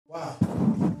Wow.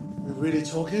 We're really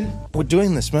talking? We're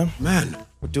doing this, man.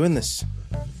 We're doing this.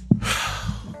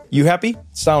 You happy?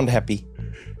 Sound happy.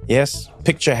 Yes?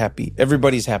 Picture happy.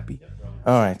 Everybody's happy.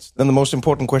 All right. Then the most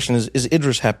important question is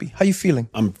Idris happy? How you feeling?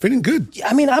 I'm feeling good.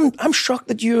 I mean, I'm shocked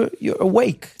that you're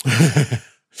awake.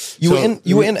 You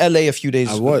were in LA a few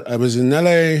days ago. I was in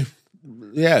LA,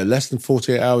 less than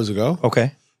 48 hours ago.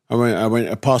 Okay.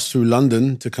 I passed through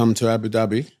London to come to Abu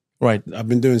Dhabi. Right. I've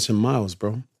been doing some miles,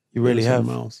 bro. You really have.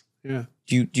 Miles. Yeah.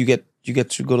 Do you get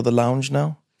to go to the lounge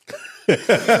now?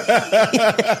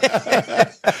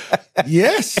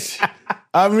 Yes.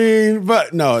 I mean,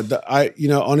 but no,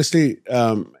 honestly,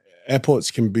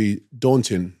 airports can be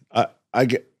daunting. I'm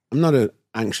not an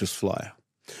anxious flyer,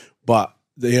 but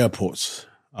the airports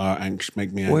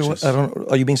make me anxious. Wait,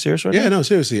 are you being serious right now? Yeah, no,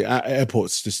 seriously.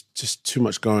 Airports, just too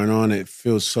much going on. It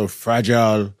feels so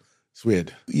fragile. It's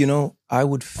weird. You know, I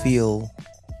would feel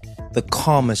the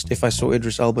calmest if I saw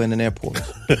Idris Elba in an airport.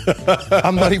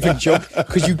 I'm not even joking,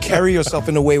 because you carry yourself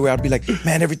in a way where I'd be like,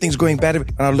 man, everything's going bad.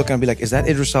 And I'd look and I'd be like, is that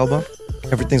Idris Elba?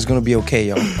 Everything's going to be okay,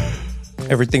 y'all.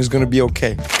 Everything's going to be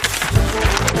okay.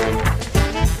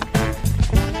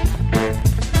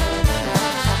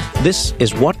 This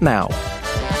is What Now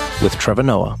with Trevor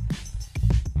Noah.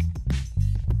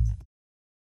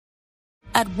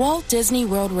 At Walt Disney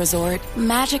World Resort,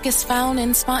 magic is found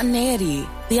in spontaneity,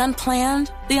 the unplanned,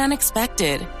 the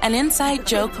unexpected, an inside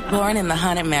joke born in the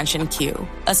Haunted Mansion queue,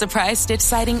 a surprise Stitch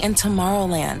sighting in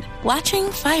Tomorrowland,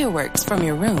 watching fireworks from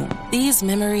your room. These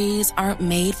memories aren't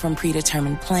made from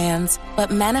predetermined plans, but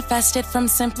manifested from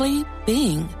simply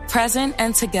being present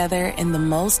and together in the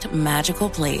most magical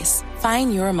place.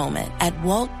 Find your moment at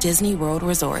Walt Disney World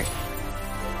Resort.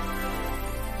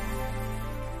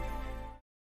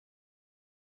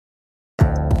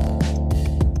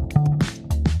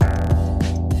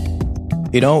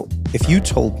 You know, if you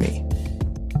told me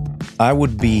I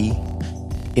would be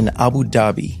in Abu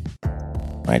Dhabi,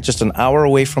 right, just an hour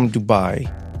away from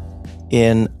Dubai,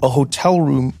 in a hotel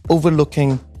room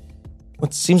overlooking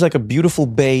what seems like a beautiful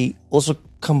bay, also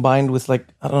combined with like,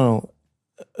 I don't know,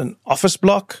 an office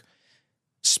block,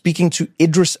 speaking to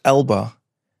Idris Elba,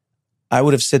 I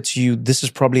would have said to you, this is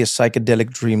probably a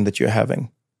psychedelic dream that you're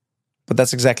having. But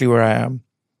that's exactly where I am.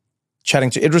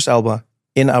 Chatting to Idris Elba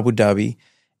in Abu Dhabi.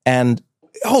 And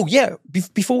oh yeah,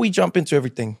 before we jump into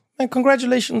everything, man,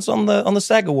 congratulations on the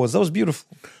SAG Awards. That was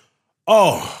beautiful.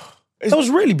 Oh, that was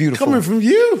really beautiful. Coming from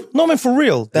you? No, man, for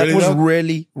real. That really was though?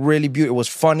 really, really beautiful. It was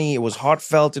funny. It was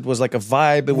heartfelt. It was like a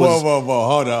vibe. It was. Whoa.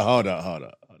 Hold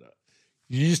up.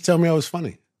 You just tell me I was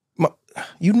funny.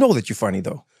 You know that you're funny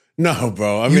though. No,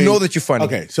 bro. You know that you're funny.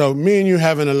 Okay, so me and you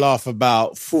having a laugh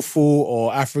about fufu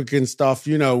or African stuff,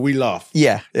 we laugh.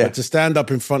 Yeah. But to stand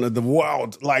up in front of the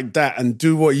world like that and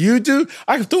do what you do,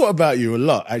 I've thought about you a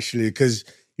lot, actually, because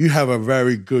you have a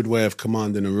very good way of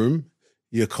commanding a room.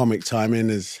 Your comic timing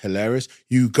is hilarious.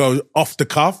 You go off the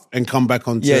cuff and come back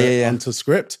onto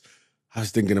script. I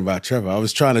was thinking about Trevor. I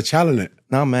was trying to challenge it.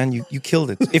 No, man, you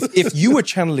killed it. If you were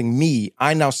channeling me,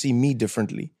 I now see me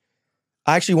differently.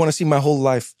 I actually want to see my whole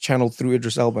life channeled through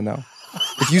Idris Elba now.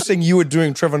 If you saying you were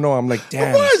doing Trevor Noah, I'm like,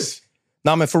 damn. It was.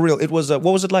 Nah, man, for real. It was. What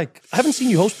was it like? I haven't seen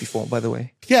you host before, by the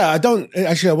way. Yeah,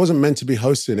 I wasn't meant to be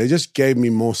hosting. They just gave me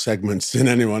more segments than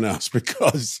anyone else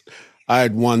because I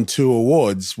had won 2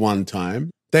 awards one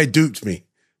time. They duped me.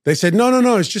 They said,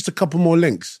 no, it's just a couple more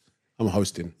links. I'm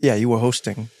hosting. Yeah, you were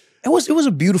hosting. It was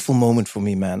a beautiful moment for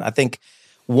me, man. I think,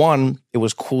 1, it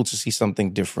was cool to see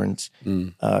something different.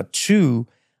 2,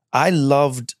 I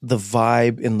loved the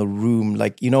vibe in the room.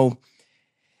 Like,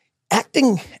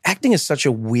 acting is such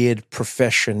a weird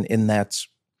profession in that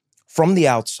from the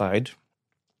outside,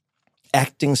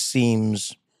 acting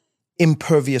seems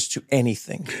impervious to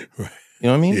anything. Right. You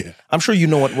know what I mean? Yeah. I'm sure you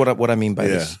know what I mean by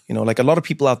this. Like a lot of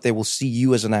people out there will see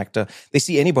you as an actor. They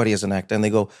see anybody as an actor and they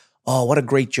go, oh, what a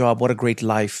great job. What a great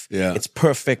life. Yeah. It's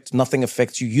perfect. Nothing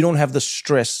affects you. You don't have the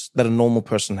stress that a normal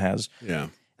person has. Yeah.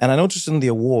 And I noticed in the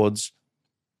awards,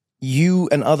 you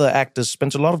and other actors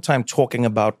spent a lot of time talking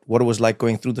about what it was like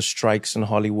going through the strikes in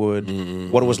Hollywood,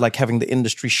 what it was like having the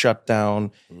industry shut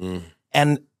down.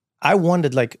 And I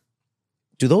wondered, like,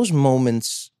 do those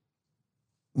moments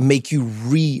make you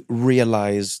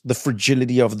realize the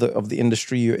fragility of the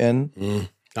industry you're in?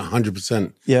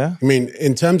 100%. Yeah? I mean,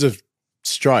 in terms of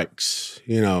strikes,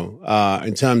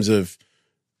 in terms of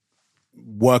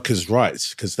workers'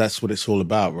 rights, because that's what it's all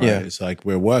about, right? Yeah. It's like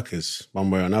we're workers,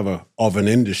 one way or another, of an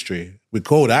industry. We're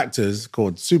called actors,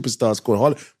 called superstars, called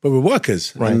Hollywood, but we're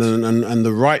workers. Right. And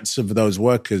the rights of those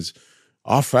workers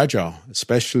are fragile,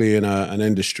 especially in an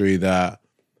industry that,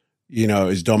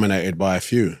 is dominated by a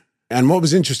few. And what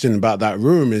was interesting about that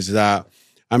room is that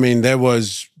I mean, there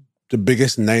was the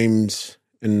biggest names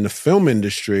in the film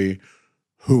industry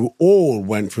who all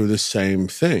went through the same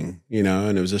thing, you know,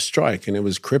 and it was a strike and it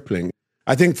was crippling.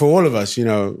 I think for all of us, you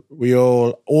know, we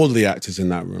all the actors in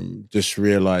that room just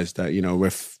realized that, you know,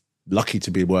 we're lucky to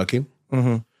be working,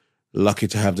 lucky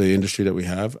to have the industry that we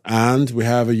have, and we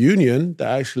have a union that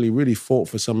actually really fought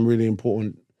for some really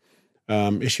important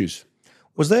issues.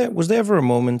 Was there ever a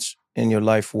moment in your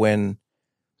life when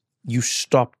you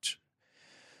stopped?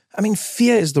 I mean,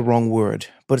 fear is the wrong word,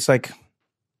 but it's like,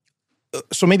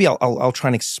 so maybe I'll try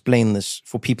and explain this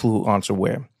for people who aren't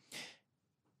aware.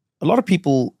 A lot of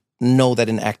people know that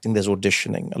in acting there's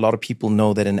auditioning. A lot of people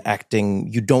know that in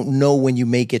acting you don't know when you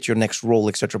may get your next role,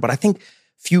 etc. But I think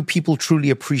few people truly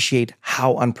appreciate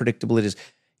how unpredictable it is.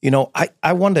 You know,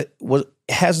 I wonder,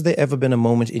 has there ever been a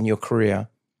moment in your career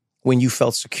when you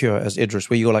felt secure as Idris,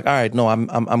 where you go like, all right, no,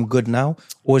 I'm good now?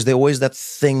 Or is there always that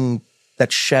thing,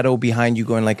 that shadow behind you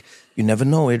going like, you never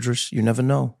know, Idris, you never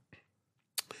know?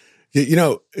 You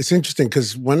know, it's interesting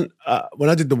because when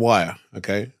I did The Wire,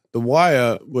 okay, The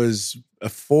Wire was a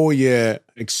 4-year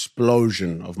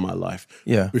explosion of my life.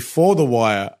 Yeah. Before The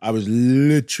Wire, I was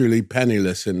literally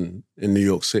penniless in New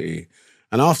York City.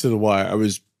 And after The Wire, I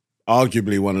was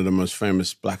arguably one of the most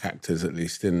famous black actors, at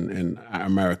least in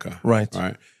America. Right.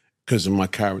 Because of my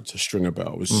character, Stringer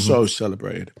Bell, was so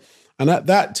celebrated. And at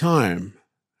that time,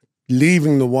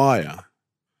 leaving The Wire,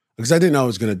 because I didn't know I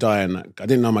was going to die in that. I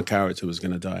didn't know my character was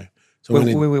going to die. So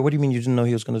wait, what do you mean you didn't know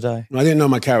he was going to die? I didn't know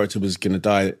my character was going to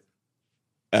die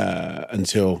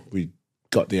until we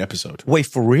got the episode. Wait,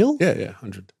 for real? Yeah,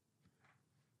 100.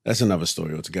 That's another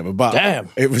story altogether. But damn,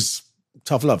 it was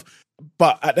tough love.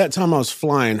 But at that time, I was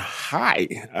flying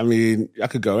high. I mean, I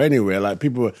could go anywhere. Like,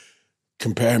 people were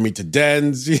comparing me to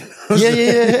Dens. You know?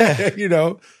 Yeah. You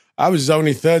know, I was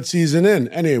only 3rd season in.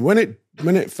 Anyway,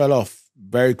 when it fell off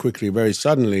very quickly, very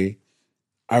suddenly,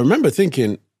 I remember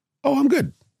thinking, oh, I'm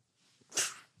good.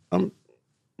 I'm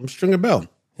Stringer Bell.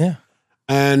 Yeah.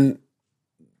 And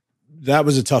that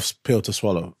was a tough pill to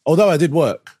swallow. Although I did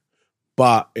work,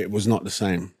 but it was not the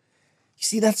same. You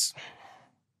see, that's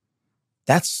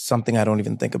something I don't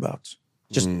even think about.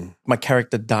 Just my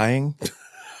character dying.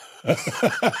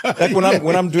 Like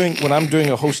when I'm doing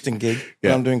a hosting gig,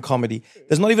 when I'm doing comedy,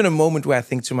 there's not even a moment where I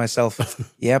think to myself,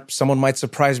 yep, someone might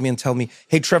surprise me and tell me,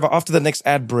 hey Trevor, after the next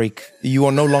ad break, you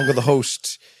are no longer the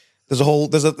host. There's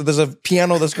a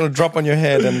piano that's going to drop on your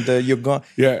head and you're gone.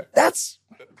 Yeah.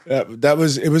 It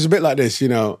was a bit like this, you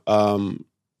know.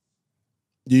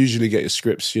 You usually get your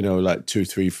scripts, you know, like 2,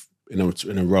 3 in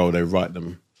a row. They write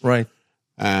them, right?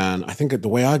 And I think the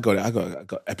way I got it, I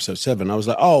got episode 7. I was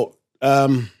like,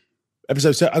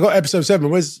 episode 7. I got episode 7.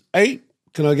 Where's 8?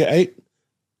 Can I get 8?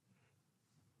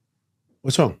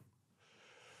 What's wrong?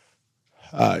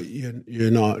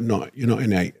 You're not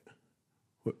in 8.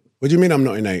 What do you mean I'm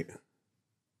not in 8?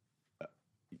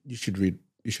 You should read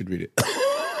it.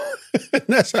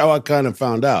 That's how I kind of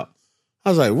found out. I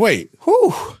was like, wait,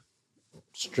 whew.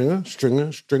 Stringer.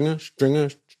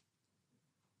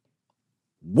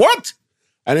 What?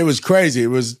 And it was crazy. It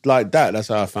was like that. That's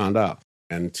how I found out.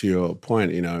 And to your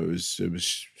point, you know, it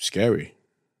was scary.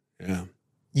 Yeah.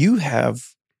 You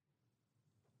have,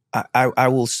 I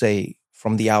will say,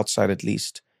 from the outside at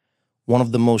least, one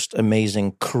of the most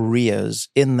amazing careers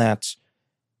in that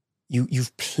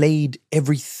you've played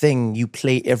everything, you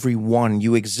play everyone,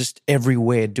 you exist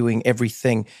everywhere doing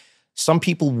everything. Some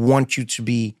people want you to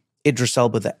be Idris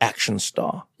Elba, the action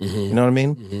star. You know what I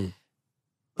mean? Mm-hmm.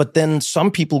 But then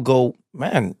some people go,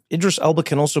 man, Idris Elba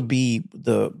can also be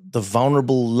the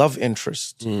vulnerable love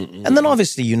interest. Mm-hmm. And then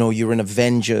obviously, you know, you're in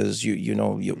Avengers,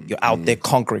 you're out there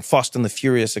conquering Fast and the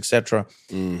Furious, etc.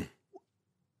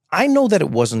 I know that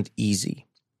it wasn't easy,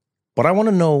 but I want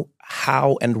to know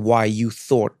how and why you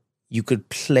thought you could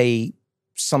play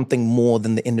something more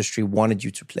than the industry wanted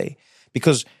you to play.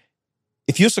 Because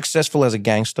if you're successful as a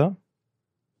gangster,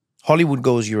 Hollywood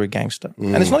goes, you're a gangster.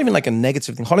 And it's not even like a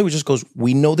negative thing. Hollywood just goes,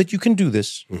 we know that you can do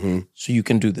this, so you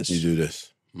can do this. You do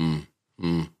this.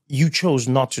 You chose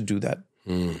not to do that.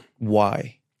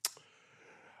 Why?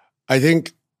 I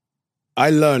think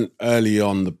I learned early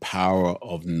on the power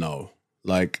of no.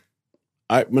 Like,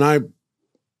 when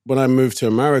I moved to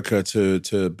America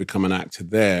to become an actor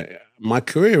there, my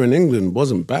career in England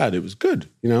wasn't bad. It was good.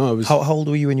 You know, I was. How old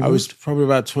were you when you moved? I was probably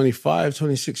about 25,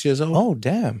 26 years old. Oh,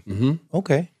 damn.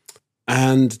 Okay.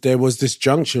 And there was this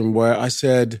junction where I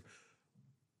said,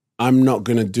 I'm not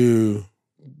going to do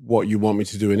what you want me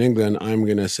to do in England. I'm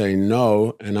going to say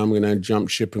no, and I'm going to jump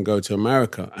ship and go to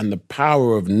America. And the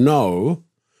power of no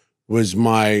was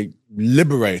my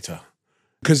liberator.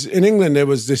 Because in England, there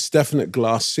was this definite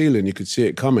glass ceiling. You could see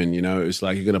it coming, you know. It was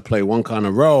like you're going to play one kind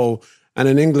of role. And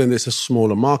in England, it's a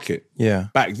smaller market. Yeah.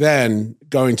 Back then,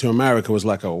 going to America was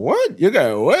like, what? You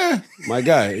go, where? My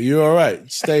guy, you all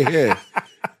right? Stay here.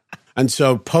 And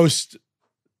so post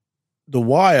The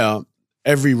Wire,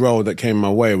 every role that came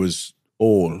my way was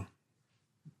all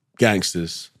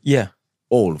gangsters. Yeah.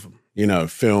 All of them. You know,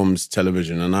 films,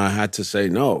 television. And I had to say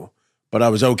no. But I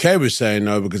was okay with saying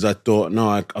no because I thought, no,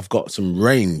 I've got some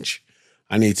range.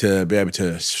 I need to be able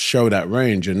to show that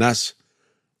range. And that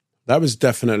was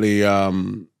definitely, I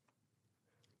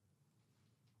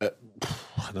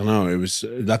don't know, it was,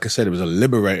 like I said, it was a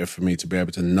liberator for me to be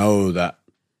able to know that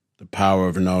the power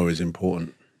of no is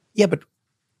important. Yeah, but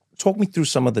talk me through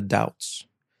some of the doubts.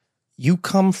 You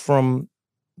come from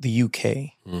the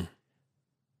UK. Mm.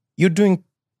 You're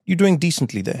doing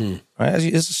decently there, right?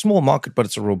 It's a small market, but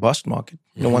it's a robust market.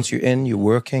 You know, once you're in, you're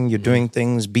working, you're doing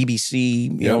things,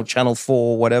 BBC, you know, Channel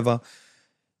 4, whatever.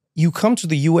 You come to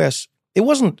the US. It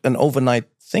wasn't an overnight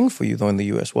thing for you, though, in the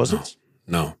US, was it?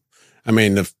 No. I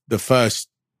mean, the first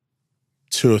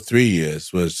 2 or 3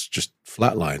 years was just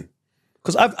flatline.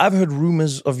 Because I've heard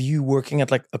rumors of you working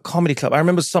at like a comedy club. I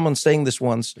remember someone saying this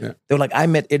once. Yeah. They were like, I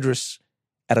met Idris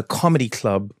at a comedy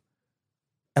club.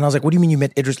 And I was like, what do you mean you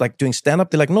met Idris like doing stand-up?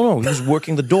 They're like, no, he was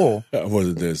working the door. I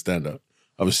wasn't doing stand-up.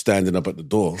 I was standing up at the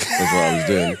door. That's what I was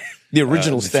doing. The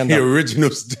original stand-up. The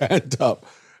original stand-up.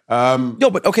 No,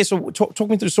 but okay, so talk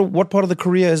me through, so what part of the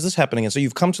career is this happening in? So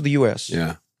you've come to the US.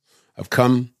 Yeah. I've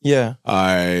come. Yeah.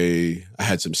 I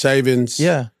had some savings.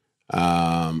 Yeah.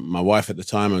 My wife at the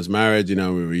time, I was married, you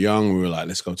know, we were young. We were like,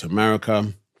 let's go to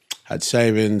America. Had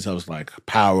savings. I was like,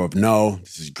 power of no.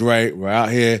 This is great. We're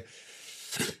out here.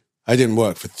 I didn't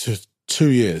work for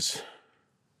 2 years.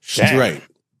 Straight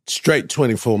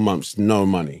 24 months, no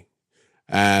money.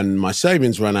 And my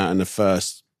savings ran out in the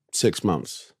first 6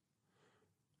 months.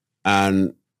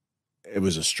 And it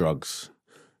was a struggles.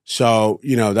 So,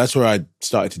 you know, that's where I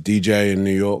started to DJ in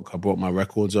New York. I brought my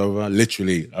records over.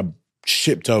 Literally, I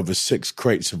shipped over 6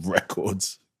 crates of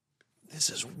records. This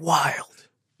is wild.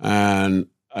 And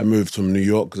I moved from New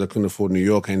York because I couldn't afford New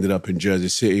York. I ended up in Jersey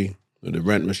City. The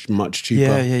rent was much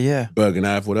cheaper. Yeah. Bergen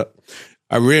Ave, what up?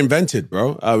 I reinvented,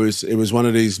 bro. It was one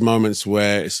of these moments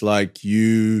where it's like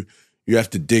you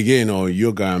have to dig in or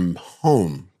you're going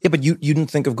home. Yeah, but you didn't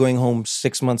think of going home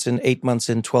 6 months in, 8 months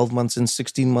in, 12 months in,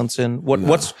 16 months in.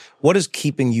 What is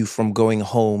keeping you from going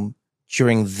home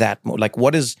during that like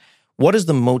what is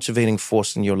the motivating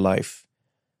force in your life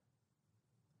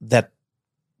that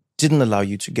didn't allow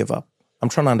you to give up? I'm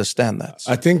trying to understand that.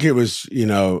 I think it was, you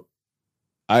know,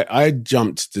 I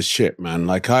jumped the ship, man.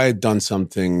 Like I had done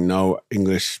something no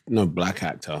black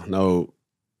actor, no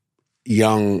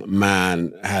young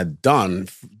man had done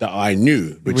that I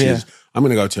knew, which is I'm going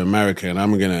to go to America and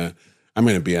I'm going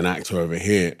to be an actor over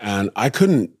here. And I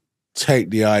couldn't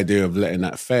take the idea of letting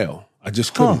that fail. I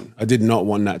just couldn't. I did not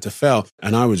want that to fail.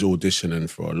 And I was auditioning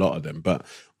for a lot of them, but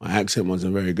my accent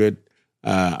wasn't very good.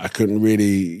 I couldn't really,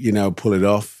 you know, pull it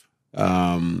off.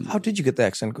 How did you get the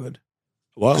accent good?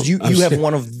 Well, because you have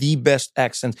one of the best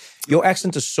accents. Your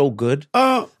accent is so good.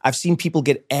 I've seen people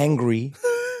get angry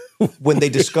when they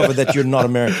discover that you're not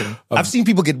American. I've seen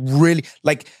people get really,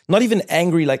 like, not even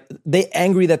angry, like, they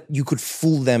angry that you could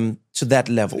fool them to that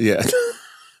level. Yeah.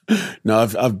 No,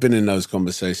 I've been in those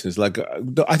conversations. Like,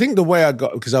 I think the way I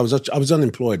got, because I was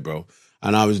unemployed, bro.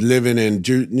 And I was living in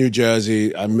New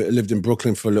Jersey. I lived in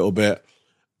Brooklyn for a little bit.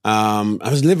 I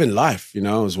was living life, you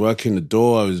know. I was working the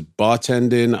door. I was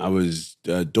bartending. I was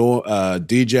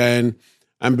DJing.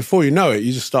 And before you know it,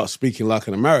 you just start speaking like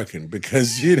an American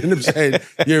because you know what I'm saying?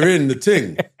 You're in the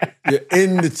ting. You're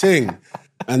in the ting.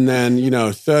 And then, you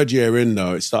know, third year in,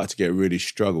 though, it started to get really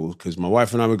struggled because my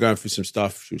wife and I were going through some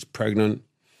stuff. She was pregnant.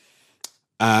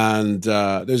 And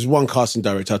there's one casting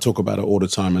director, I talk about it all the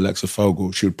time, Alexa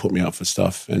Fogel. She would put me up for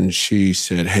stuff. And she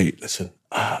said, hey, listen,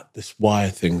 this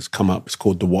Wire thing's come up. It's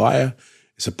called The Wire.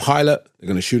 It's a pilot. They're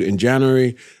going to shoot it in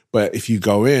January. But if you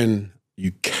go in,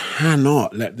 you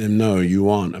cannot let them know you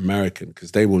aren't American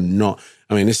because they will not.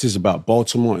 I mean, this is about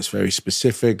Baltimore. It's very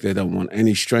specific. They don't want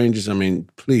any strangers. I mean,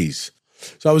 please.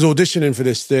 So I was auditioning for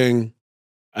this thing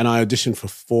and I auditioned for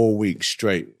 4 weeks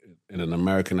straight in an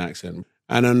American accent.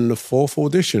 And then the fourth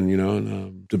audition, you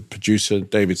know, the producer,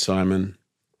 David Simon,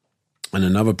 and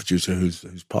another producer who's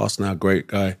passed now, great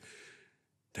guy,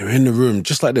 they're in the room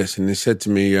just like this. And they said to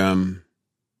me,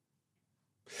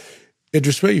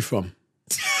 Idris, where are you from?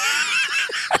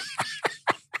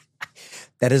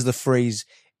 That is the phrase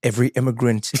every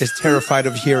immigrant is terrified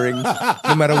of hearing,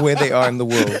 no matter where they are in the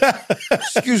world.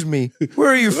 Excuse me, where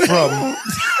are you from?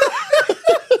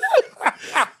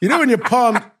 You know when your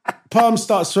palms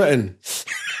start sweating?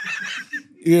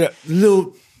 Yeah,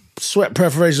 little sweat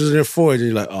perforations in your forehead, and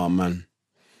you're like, oh, man.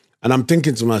 And I'm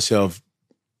thinking to myself,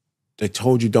 they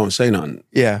told you don't say nothing.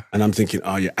 Yeah. And I'm thinking,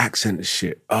 oh, your accent is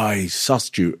shit. Oh, he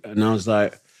sussed you. And I was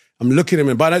like, I'm looking at him,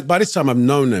 and by this time I've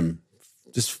known him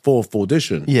just for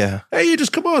audition. Yeah. Hey, you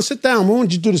just come on, sit down. We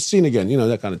want you to do the scene again. You know,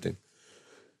 that kind of thing.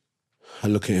 I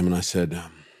look at him and I said,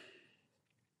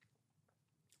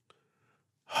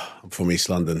 I'm from East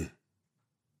London.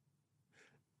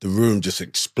 The room just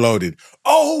exploded.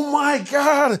 Oh my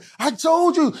God, I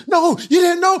told you. No, you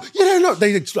didn't know.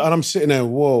 And I'm sitting there,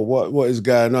 whoa, what is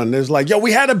going on? There's like, yo,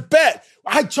 we had a bet.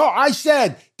 I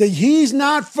said that he's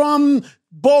not from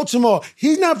Baltimore.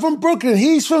 He's not from Brooklyn.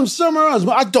 He's from somewhere else.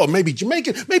 I thought maybe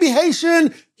Jamaican, maybe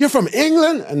Haitian. You're from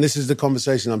England. And this is the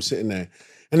conversation. I'm sitting there.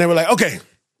 And they were like, okay,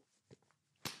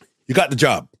 you got the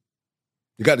job.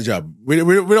 You got the job. We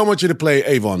don't want you to play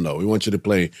Avon, though. We want you to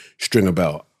play Stringer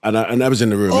Bell. And I was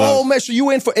in the room. Oh, man, so you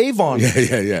went for Avon.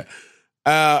 Yeah.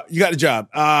 You got the job.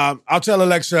 I'll tell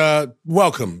Alexa,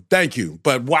 welcome, thank you.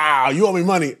 But wow, you owe me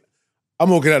money. I'm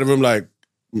walking out of the room like,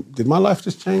 did my life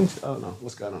just change? I don't know.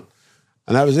 What's going on?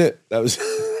 And that was it.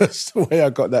 That's the way I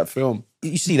got that film.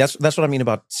 You see, that's what I mean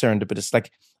about serendipitous.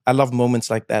 Like, I love moments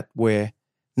like that where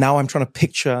now I'm trying to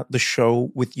picture the show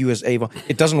with you as Avon.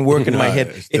 It doesn't work in my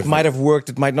head. It might have worked.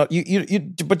 It might not.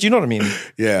 But you know what I mean?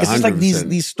 Yeah, it's just 100%. like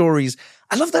these stories.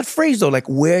 I love that phrase though. Like,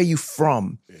 where are you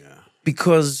from? Yeah.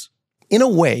 Because in a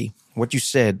way, what you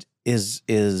said is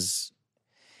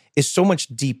so much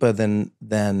deeper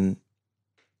than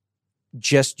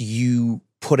just you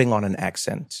putting on an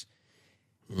accent.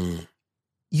 Mm.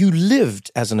 You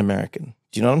lived as an American.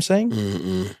 Do you know what I'm saying?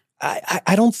 Mm-mm.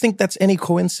 I don't think that's any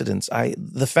coincidence.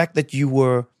 The fact that you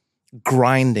were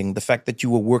grinding, the fact that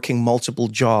you were working multiple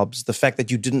jobs, the fact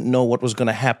that you didn't know what was going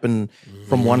to happen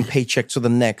from one paycheck to the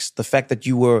next, the fact that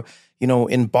you were,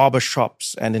 in barber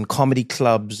shops and in comedy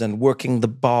clubs and working the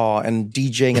bar and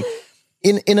DJing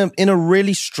and in a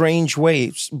really strange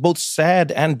way, both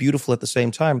sad and beautiful at the same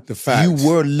time. The fact you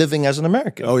were living as an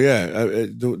American. Oh yeah,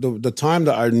 the time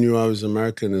that I knew I was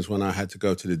American is when I had to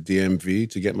go to the DMV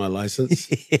to get my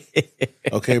license.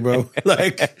 Okay, bro.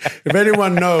 Like, if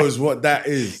anyone knows what that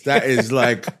is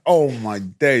like, oh my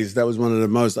days, that was one of the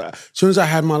most. As soon as I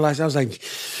had my license, I was like,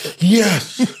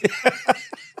 yes.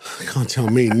 Can't tell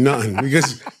me nothing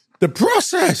because. The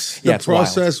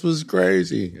process was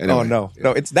crazy. Anyway, oh no,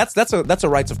 that's a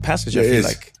rite of passage. I feel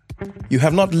like you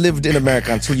have not lived in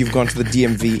America until you've gone to the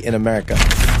DMV in America.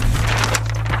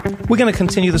 We're going to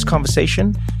continue this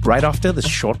conversation right after this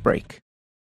short break.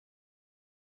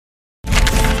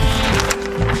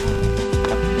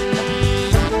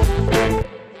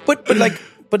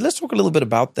 But let's talk a little bit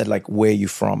about that. Like, where you're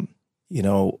from.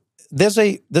 There's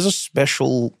a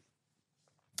special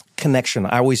connection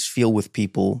I always feel with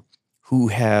people who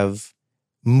have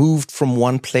moved from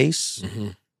one place,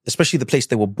 especially the place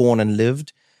they were born and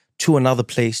lived, to another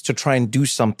place to try and do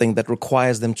something that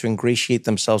requires them to ingratiate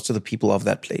themselves to the people of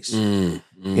that place.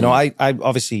 I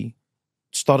obviously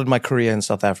started my career in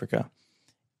South Africa.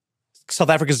 South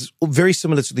Africa is very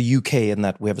similar to the UK in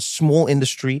that we have a small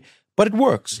industry, but it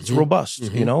works. It's robust,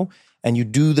 and you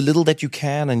do the little that you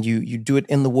can and you do it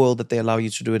in the world that they allow you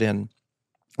to do it in.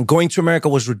 Going to America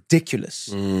was ridiculous.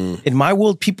 In my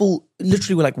world, people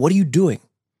literally were like, what are you doing?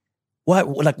 Why?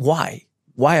 Like, why?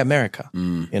 Why America?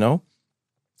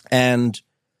 And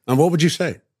what would you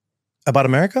say? About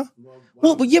America?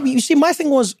 Well, but you see, my thing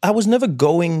was I was never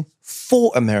going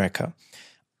for America.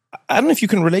 I don't know if you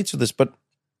can relate to this, but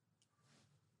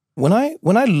when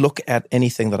I look at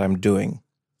anything that I'm doing,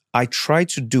 I try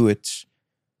to do it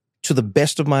to the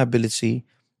best of my ability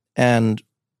and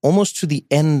almost to the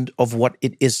end of what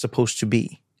it is supposed to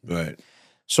be. Right.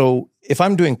 So if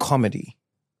I'm doing comedy,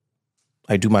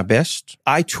 I do my best.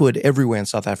 I toured everywhere in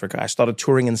South Africa. I started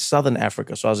touring in Southern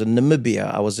Africa. So I was in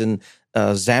Namibia, I was in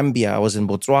Zambia, I was in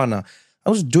Botswana.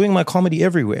 I was doing my comedy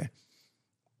everywhere.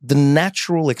 The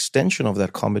natural extension of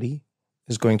that comedy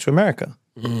is going to America,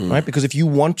 right? Because if you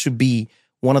want to be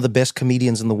one of the best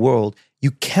comedians in the world,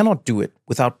 you cannot do it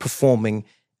without performing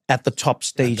at the top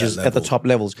stages, at the top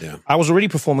levels. Yeah. I was already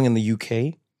performing in the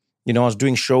UK. I was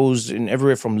doing shows in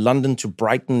everywhere from London to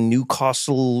Brighton,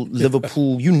 Newcastle,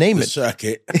 Liverpool, you name it.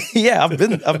 Circuit. Yeah, I've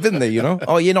been there,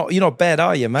 Oh, you're not bad,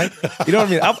 are you, mate? You know what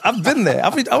I mean? I've been there.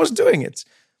 I was doing it.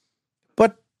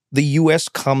 But the US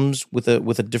comes with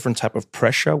a different type of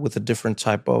pressure, with a different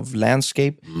type of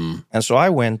landscape. And so I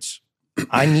went,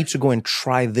 I need to go and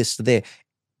try this there.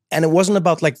 And it wasn't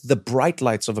about like the bright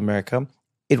lights of America.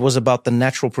 It was about the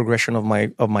natural progression of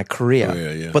my career. Oh,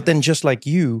 yeah. But then just like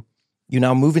you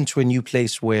now move into a new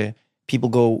place where people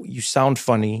go, you sound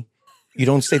funny. You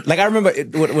don't say, like I remember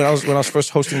when I was first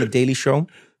hosting the Daily Show,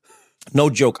 no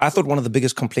joke. I thought one of the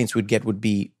biggest complaints we'd get would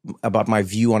be about my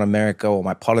view on America or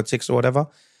my politics or whatever.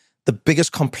 The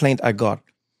biggest complaint I got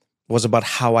was about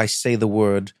how I say the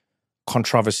word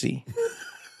controversy.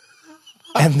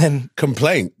 And then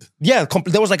complaint. Yeah,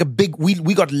 there was like a big,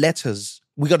 we got letters.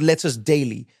 We got letters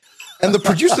daily. And the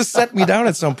producers sat me down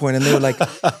at some point and they were like,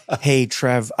 hey,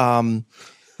 Trev,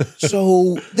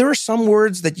 so there are some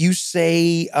words that you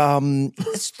say,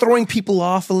 it's throwing people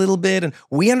off a little bit and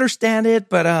we understand it,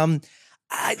 but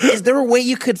is there a way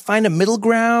you could find a middle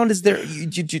ground? Is there,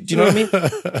 do you know what I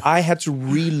mean? I had to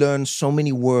relearn so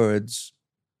many words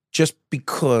just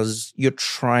because you're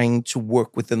trying to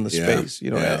work within the space,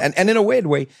 you know? Yeah. And in a weird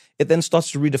way, it then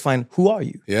starts to redefine who are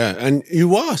you? Yeah, and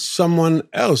you are someone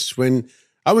else when,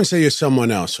 I wouldn't say you're someone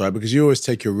else, right? Because you always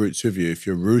take your roots with you. If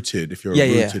you're rooted, if you're a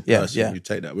rooted person, you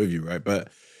take that with you, right? But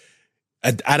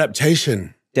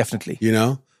adaptation. Definitely. You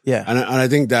know? Yeah. And I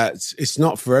think that it's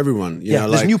not for everyone. You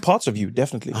know, there's new parts of you,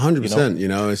 definitely. 100%. You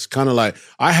know, it's kind of like,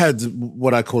 I had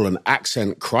what I call an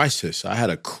accent crisis. I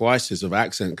had a crisis of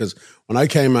accent because when I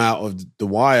came out of The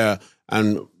Wire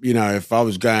and, you know, if I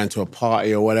was going to a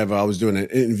party or whatever, I was doing an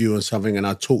interview or something and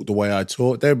I talked the way I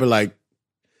talk, they'd be like,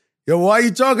 yo, why are you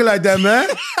talking like that, man?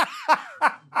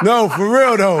 No, for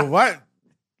real though.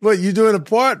 What, you doing a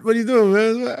part? What are you doing,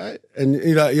 man? And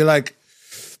you're like,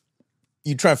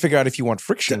 you try to figure out if you want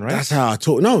friction, right? That's how I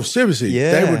talk. No, seriously.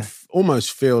 Yeah. They would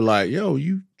almost feel like, yo,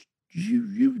 you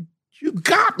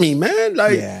got me, man.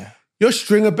 Like, you're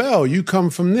Stringer Bell. You come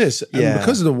from this. And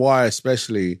because of The Wire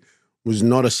especially was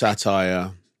not a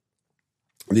satire,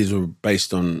 these were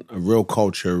based on a real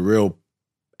culture, a real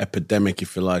epidemic,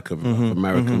 if you like, of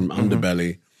American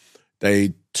underbelly.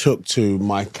 They took to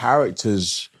my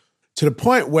characters to the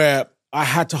point where I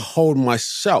had to hold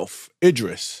myself,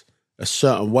 Idris, a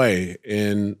certain way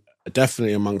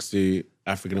definitely amongst the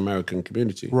African-American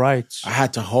community. Right. I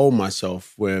had to hold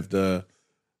myself with the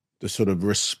sort of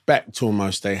respect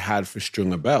almost they had for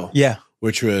Stringer Bell. Yeah.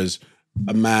 Which was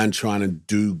a man trying to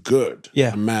do good.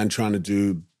 Yeah. A man trying to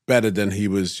do better than he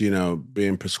was, you know,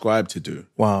 being prescribed to do.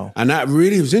 Wow. And that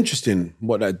really was interesting,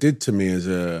 what that did to me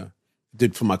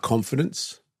did for my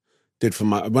confidence,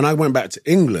 when I went back to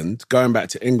England,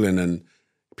 and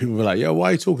people were like, yo, why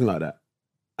are you talking like that?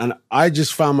 And I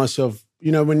just found myself,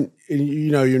 you know, when,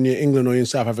 you know, you're in England or you're in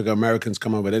South Africa, Americans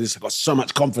come over, they just got so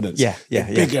much confidence. Yeah.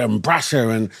 Bigger and brasher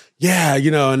and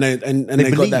you know, and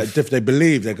they got that different, they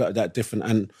believe they got that different.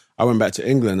 And I went back to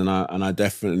England and I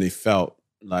definitely felt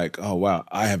like, oh wow,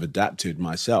 I have adapted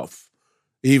myself.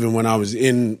 Even when I was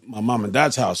in my mum and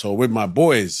dad's house or with my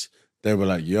boys, they were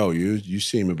like, yo, you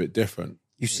seem a bit different.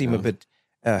 You seem a bit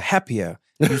happier.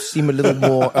 You seem a little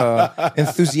more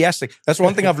enthusiastic. That's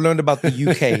one thing I've learned about the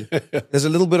UK. There's a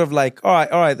little bit of like, all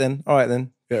right then.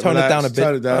 Yeah, tone it down a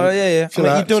bit. Oh yeah. I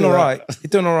mean, you're doing all right. You're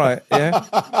doing all right. Yeah.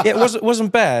 Yeah, it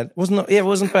wasn't bad. It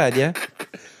wasn't bad. Yeah.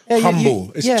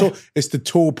 Humble. It's the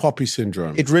tall poppy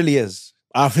syndrome. It really is.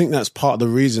 I think that's part of the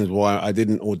reasons why I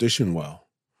didn't audition well,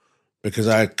 because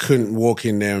I couldn't walk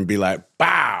in there and be like,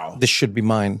 "Bow, this should be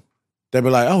mine." They'd be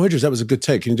like, oh, Idris, that was a good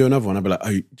take. Can you do another one? I'd be like,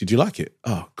 oh, did you like it?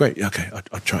 Oh, great. Okay,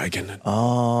 I'll try again then.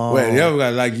 Oh. Wait, the other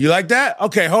guy, like, you like that?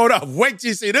 Okay, hold up. Wait till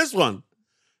you see this one.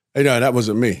 You know, that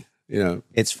wasn't me, you know.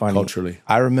 It's funny. Culturally.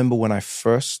 I remember when I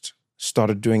first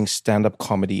started doing stand-up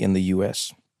comedy in the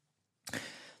US.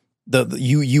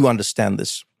 You understand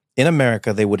this. In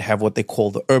America, they would have what they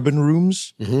call the urban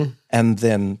rooms and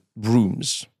then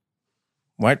rooms.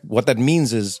 Right? What that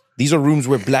means is these are rooms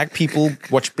where black people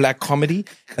watch black comedy,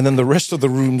 and then the rest of the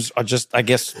rooms are just, I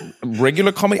guess,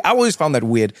 regular comedy. I always found that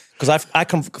weird because I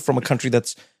come from a country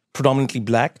that's predominantly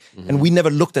black, and we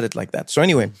never looked at it like that. So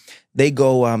anyway, they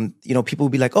go, you know, people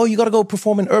would be like, oh, you got to go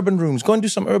perform in urban rooms. Go and do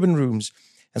some urban rooms.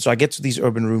 And so I get to these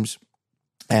urban rooms,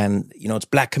 and, you know, it's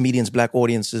black comedians, black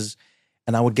audiences,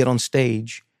 and I would get on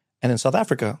stage. And in South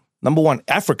Africa, number one,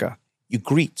 Africa, you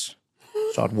greet.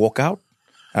 So I'd walk out.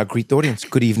 I'd greet the audience.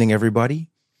 Good evening, everybody.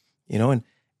 You know, and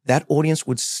that audience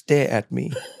would stare at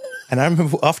me. And I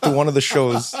remember after one of the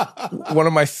shows, one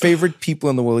of my favorite people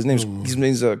in the world, his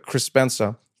name's Chris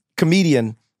Spencer,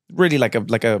 comedian, really like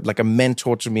a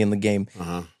mentor to me in the game.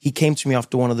 He came to me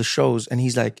after one of the shows and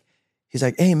he's like,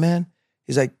 hey man,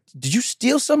 he's like, did you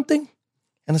steal something?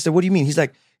 And I said, what do you mean? He's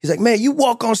like, man, you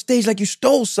walk on stage like you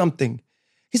stole something.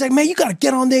 He's like, man, you got to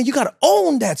get on there. You got to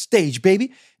own that stage,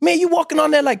 baby. Man, you walking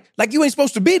on there like you ain't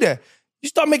supposed to be there. You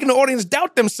start making the audience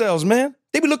doubt themselves, man.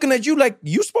 They be looking at you like,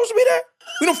 you supposed to be there?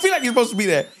 We don't feel like you're supposed to be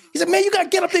there. He's like, man, you got to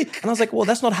get up there. And I was like, well,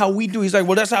 that's not how we do it. He's like,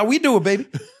 well, that's how we do it, baby.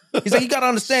 He's like, you gotta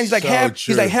understand. He's like, So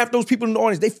true. half those people in the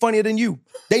audience, they funnier than you.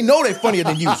 They know they're funnier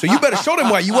than you. So you better show them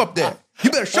why you up there.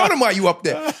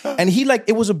 And he like,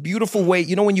 it was a beautiful way.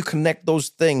 You know, when you connect those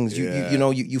things,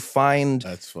 you find.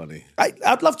 That's funny.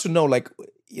 I'd love to know, like,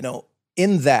 you know,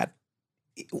 in that,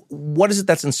 what is it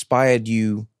that's inspired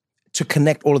you to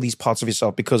connect all of these parts of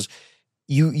yourself? Because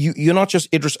you're not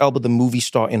just Idris Elba, the movie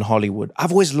star in Hollywood.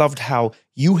 I've always loved how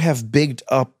you have bigged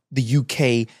up the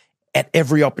UK at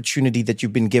every opportunity that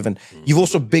you've been given. You've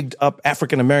also bigged up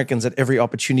African Americans at every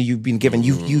opportunity you've been given.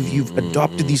 You've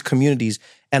adopted these communities,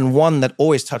 and one that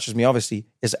always touches me, obviously,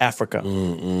 is Africa.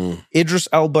 Idris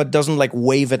Elba doesn't like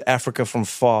wave at Africa from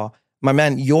far. My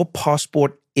man, your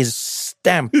passport is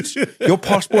stamped. Your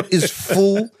passport is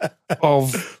full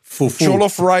of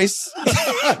jollof rice.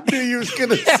 I knew you was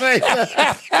gonna say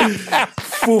that.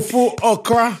 Fufu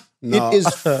okra. No. It is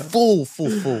full.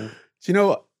 Do you know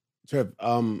what, Trev?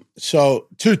 So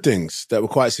two things that were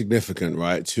quite significant,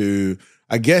 right? To,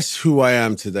 I guess, who I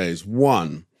am today is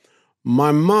one,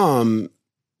 my mom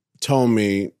told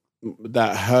me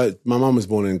that my mom was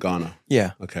born in Ghana.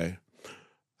 Yeah. Okay.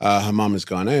 Her mom is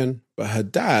Ghanaian, but her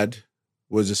dad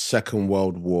was a Second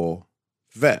World War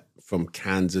vet from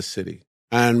Kansas City.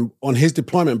 And on his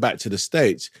deployment back to the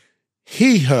States,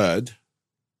 he heard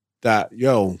that,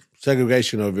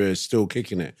 segregation over here is still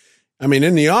kicking it. I mean,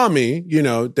 in the army, you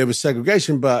know, there was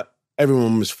segregation, but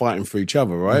everyone was fighting for each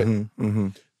other, right?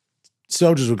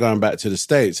 Soldiers were going back to the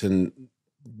States and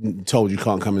told you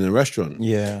can't come in the restaurant.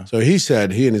 Yeah. So he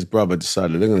said he and his brother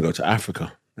decided they're going to go to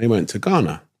Africa. They went to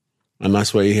Ghana. And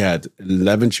that's where he had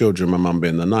 11 children, my mum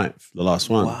being the 9th, the last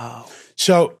one. Wow.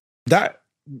 So that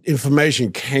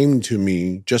information came to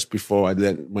me just before I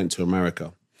then went to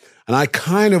America. And I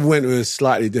kind of went with a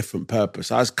slightly different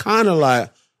purpose. I was kind of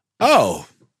like, oh,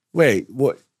 wait,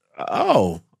 what?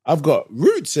 Oh, I've got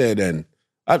roots here then.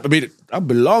 I mean, I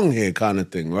belong here kind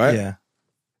of thing, right? Yeah.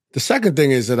 The second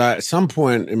thing is that at some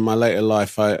point in my later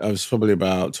life, I was probably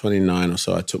about 29 or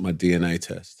so, I took my DNA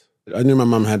test. I knew my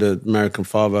mum had an American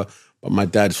father, but my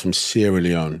dad's from Sierra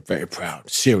Leone. Very proud.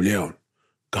 Sierra Leone,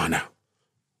 Ghana,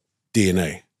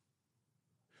 DNA.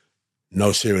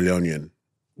 No Sierra Leonean.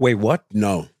 Wait, what?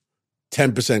 No.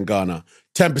 10% Ghana,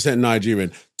 10%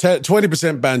 Nigerian,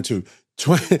 20% Bantu,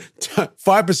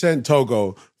 5%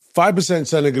 Togo, 5%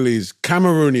 Senegalese,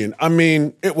 Cameroonian. I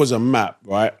mean, it was a map,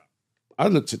 right? I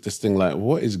looked at this thing like,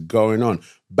 what is going on?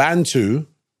 Bantu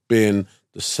being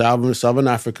the Southern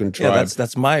African tribe. Yeah,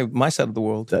 that's my side of the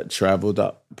world. That traveled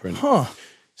up. Huh.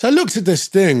 So I looked at this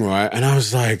thing, right? And I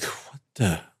was like, what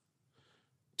the?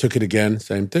 Took it again,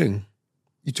 same thing.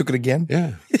 You took it again?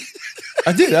 Yeah.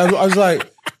 I did. I was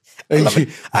like...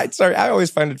 I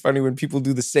always find it funny when people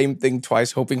do the same thing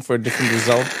twice, hoping for a different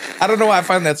result. I don't know why I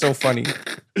find that so funny.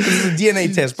 This is a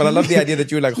DNA test, but I love the idea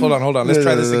that you're like, hold on, let's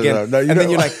try this again. No, and then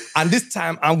you're like, and this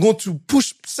time I'm going to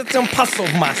push certain parts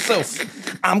of myself.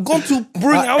 I'm going to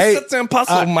bring out certain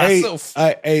parts of myself.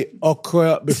 I ate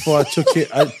okra before I took it.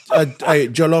 I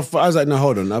ate jollof. I was like, no,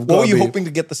 hold on. What were you hoping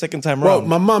to get the second time well, around?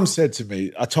 my mum said to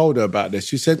me, I told her about this.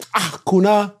 She said,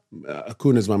 Kuna.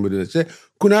 Kuna's my mother. She said,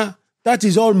 Kuna, that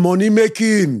is all money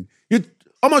making.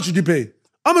 How much did you pay?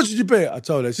 How much did you pay? I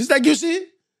told her. She's like, you see?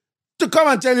 To come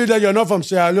and tell you that you're not from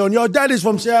Sierra Leone. Your dad is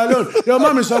from Sierra Leone. Your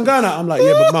mom is from Ghana. I'm like,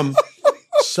 yeah, but mum,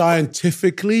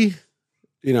 scientifically,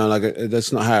 you know, like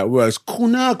that's not how it works.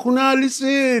 Kuna,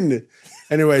 listen.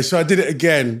 Anyway, so I did it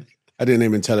again. I didn't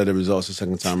even tell her the results the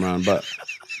second time around, but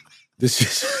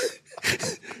this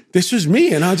was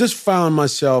me. And I just found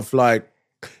myself like,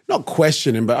 not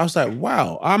questioning, but I was like,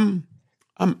 wow, I'm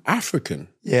African.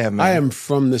 Yeah, man. I am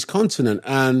from this continent.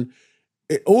 And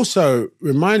it also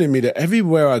reminded me that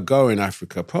everywhere I go in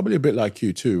Africa, probably a bit like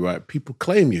you too, right? People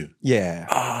claim you. Yeah.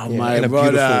 Oh, yeah, my in a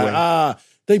brother. beautiful way.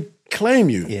 They claim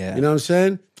you. Yeah. You know what I'm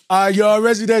saying? You're a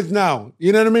resident now.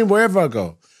 You know what I mean? Wherever I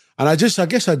go. And I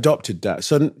guess I adopted that.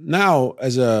 So now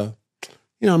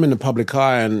I'm in the public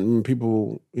eye and when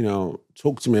people,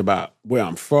 talk to me about where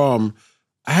I'm from,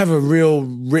 I have a real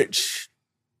rich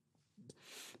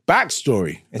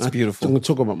backstory. It's beautiful. I can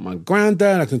talk about my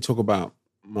granddad. I can talk about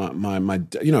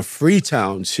my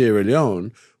Freetown, Sierra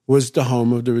Leone was the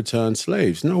home of the returned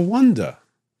slaves. No wonder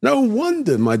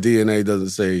my DNA doesn't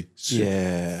say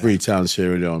Freetown,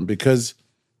 Sierra Leone, because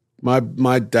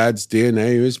my dad's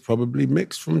DNA is probably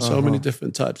mixed from so many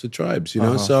different types of tribes,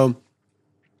 So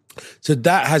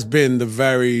that has been the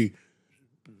very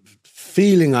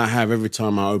feeling I have every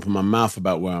time I open my mouth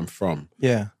about where I'm from.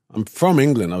 Yeah. I'm from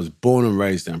England. I was born and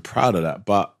raised there. I'm proud of that.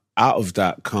 But out of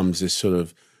that comes this sort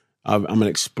of, I'm an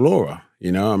explorer,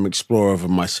 I'm an explorer of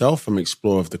myself. I'm an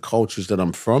explorer of the cultures that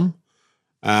I'm from.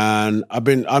 And I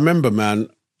remember, man,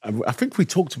 I think we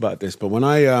talked about this, but when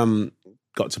I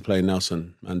got to play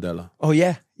Nelson Mandela. Oh,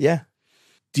 yeah.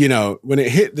 You know, when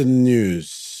it hit the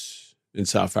news in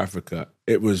South Africa,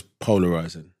 it was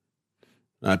polarizing.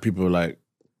 People were like,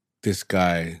 this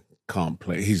guy can't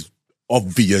play. He's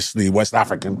obviously West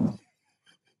African.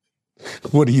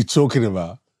 What are you talking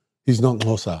about? He's not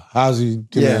Xhosa. How's he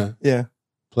going to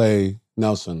play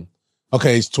Nelson?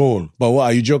 Okay, he's tall, but what,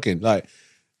 are you joking?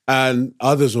 And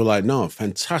others were like, no,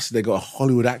 fantastic. They got a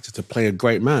Hollywood actor to play a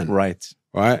great man. Right.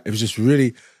 It was just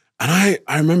really, and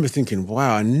I remember thinking,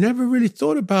 wow, I never really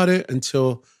thought about it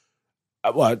until,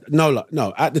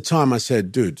 no. At the time I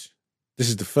said, dude, this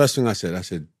is the first thing I said. I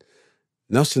said,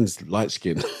 Nelson's light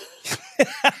skinned.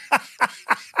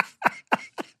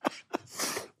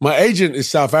 My agent is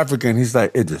South African. He's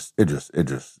like, Idris,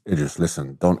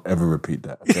 listen, don't ever repeat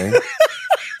that, okay?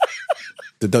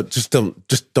 Just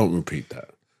don't repeat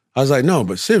that. I was like, no,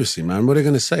 but seriously, man, what are they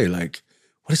going to say? Like,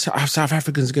 what are South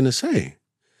Africans going to say?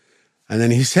 And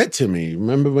then he said to me,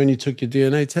 remember when you took your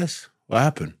DNA test? What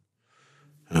happened?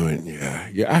 I went, yeah,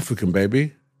 you're African,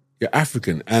 baby. You're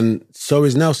African. And so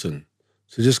is Nelson.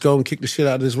 So just go and kick the shit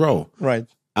out of this role. Right.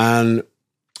 And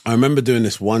I remember doing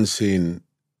this one scene.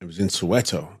 It was in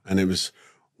Soweto. And it was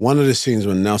one of the scenes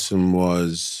when Nelson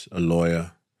was a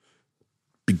lawyer.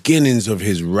 Beginnings of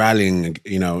his rallying,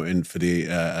 you know, for the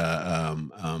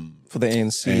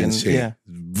ANC.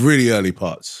 Really early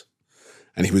parts.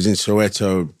 And he was in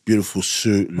Soweto, beautiful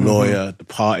suit, lawyer,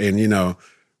 departing, you know,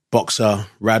 boxer,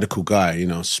 radical guy, you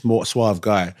know, suave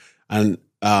guy. And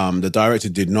the director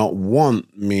did not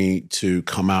want me to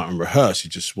come out and rehearse. He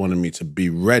just wanted me to be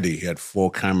ready. He had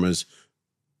 4 cameras,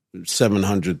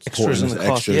 700 extras,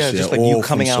 extras, just like all you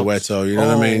coming from Soweto, you know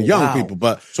what I mean? Young people,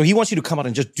 but... So he wants you to come out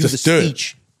and just do the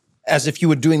speech as if you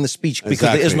were doing the speech,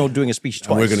 because there is no doing a speech twice.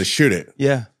 And we're going to shoot it.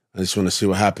 Yeah. I just want to see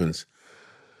what happens.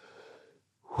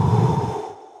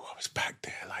 I was back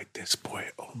there like this, boy.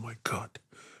 Oh my God.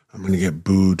 I'm going to get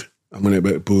booed.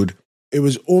 It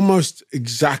was almost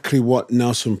exactly what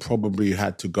Nelson probably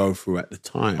had to go through at the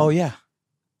time. Oh, yeah.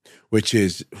 Which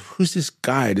is, who's this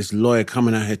guy, this lawyer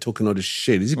coming out here talking all this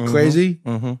shit? Is he crazy?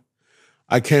 Mm-hmm.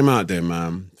 I came out there,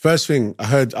 man. First thing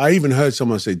I even heard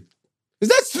someone say, is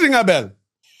that Stringer Bell?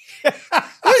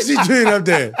 What is he doing up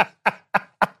there?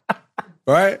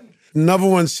 Right? Another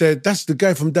one said, that's the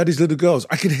guy from Daddy's Little Girls.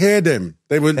 I could hear them.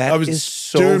 I was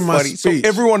so doing my funny. speech. So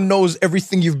everyone knows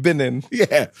everything you've been in.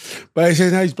 Yeah. But I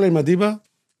said, how he's playing Madiba?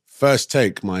 First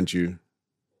take, mind you.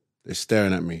 They're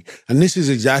staring at me. And this is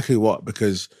exactly what,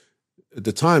 because at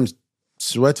the time,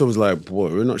 Soweto was like,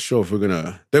 boy, we're not sure if we're going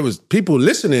to... There was people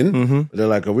listening. Mm-hmm. They're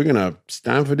like, are we going to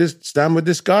stand with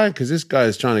this guy? Because this guy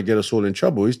is trying to get us all in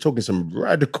trouble. He's talking some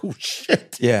radical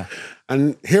shit. Yeah.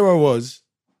 And here I was,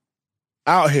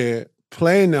 out here,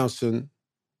 playing Nelson,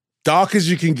 dark as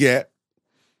you can get,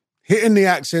 hitting the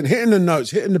accent, hitting the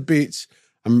notes, hitting the beats.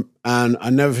 And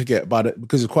I never forget about it,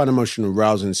 because it's quite an emotional,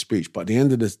 rousing speech. But at the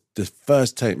end of the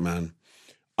first take, man,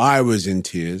 I was in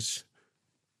tears.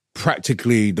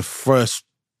 Practically the first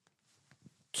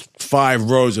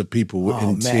 5 rows of people were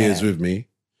in tears with me.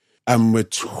 And we're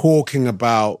talking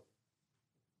about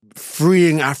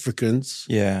freeing Africans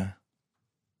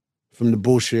from the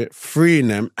bullshit, freeing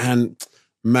them. And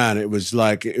man, it was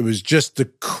just the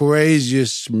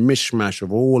craziest mishmash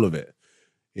of all of it.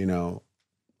 You know,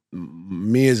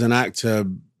 me as an actor,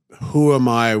 who am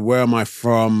I? Where am I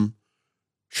from?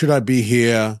 Should I be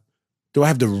here? Do I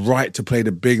have the right to play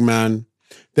the big man?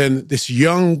 Then these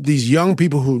young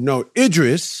people who know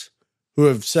Idris, who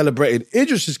have celebrated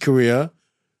Idris's career,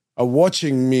 are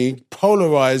watching me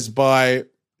polarized by,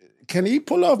 can he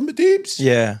pull off Madeebs?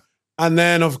 Yeah. And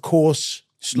then, of course...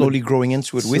 Slowly growing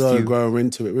into it with you. Growing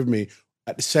into it with me.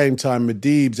 At the same time,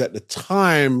 Madeebs, at the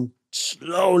time,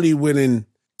 slowly winning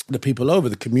the people over,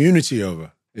 the community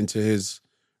over, into his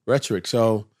rhetoric.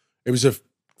 So it was a...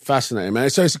 fascinating, man.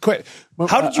 So it's a quick...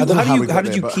 How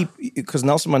did you keep... Because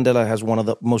Nelson Mandela has one of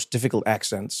the most difficult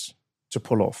accents to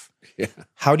pull off. Yeah.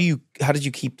 How did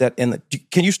you keep that in?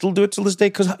 Can you still do it till this day?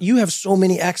 Because you have so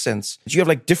many accents. You have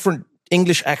like different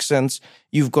English accents.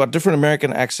 You've got different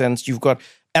American accents. You've got...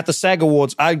 At the SAG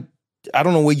Awards, I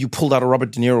don't know where you pulled out a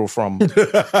Robert De Niro from.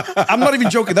 I'm not even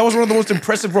joking. That was one of the most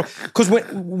impressive... Because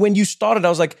when you started, I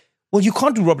was like, well, you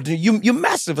can't do Robert De Niro. You're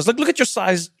massive. It's like, look at your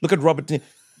size. Look at Robert De Niro.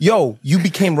 Yo, you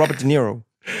became Robert De Niro.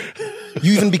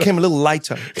 You even became a little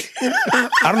lighter. I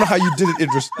don't know how you did it,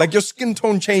 Idris. Like, your skin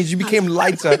tone changed. You became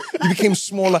lighter. You became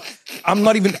smaller. I'm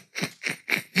not even...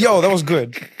 Yo, that was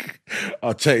good.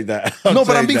 I'll take that. No,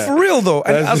 but I'm being for real though.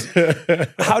 And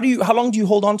how long do you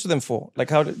hold on to them for? Like,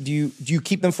 how do you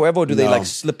keep them forever, or do they like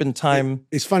slip in time?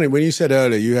 It's funny when you said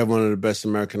earlier you have one of the best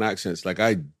American accents. Like,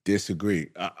 I disagree.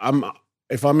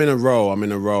 If I'm in a role, I'm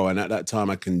in a role, and at that time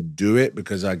I can do it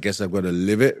because I guess I've got to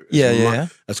live it.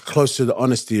 As close to the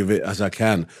honesty of it as I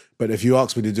can. But if you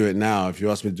ask me to do it now, if you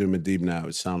ask me to do Medivh now, it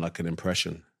would sound like an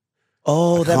impression.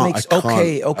 Oh, that makes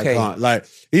okay. I can't. Like,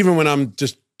 even when I'm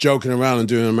just joking around and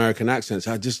doing American accents,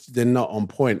 they're not on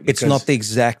point. It's not the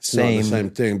exact same. Not the same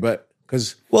thing, but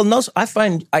because I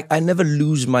find I never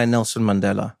lose my Nelson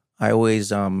Mandela. I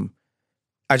always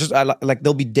like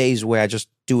there'll be days where I just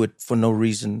do it for no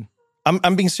reason.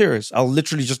 I'm being serious. I'll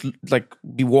literally just like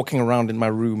be walking around in my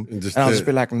room and I'll just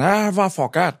be like, never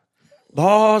forget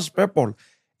those people.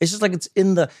 It's just like it's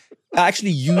in the. I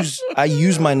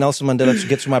use my Nelson Mandela to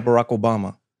get to my Barack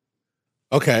Obama.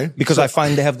 Okay. Because I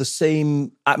find they have the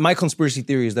same. My conspiracy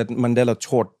theory is that Mandela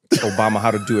taught Obama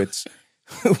how to do it.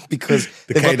 Because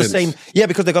they got the same. Yeah,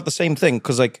 because they got the same thing.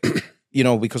 Because like,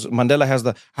 because Mandela has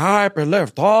the I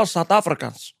believe all South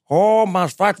Africans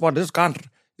must fight for this country.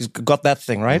 He's got that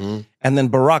thing, right? Mm-hmm. And then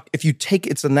Barack, if you take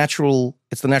it's the natural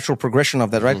progression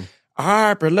of that, right? Mm-hmm.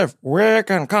 I believe we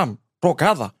can come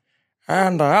together.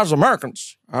 And as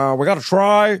Americans, we got to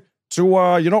try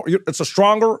to, it's a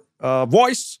stronger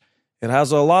voice. It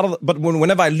has a lot of, but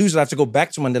whenever I lose it, I have to go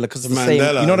back to Mandela because it's the same.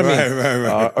 You know what I mean?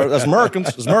 Right. As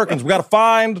Americans, we got to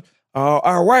find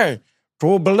our way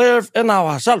to believe in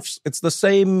ourselves. It's the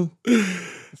same.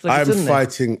 Like I'm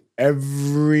fighting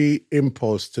every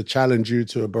impulse to challenge you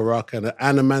to a Barack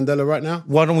and a Mandela right now.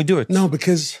 Why don't we do it? No,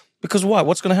 because what?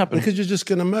 What's going to happen? Because you're just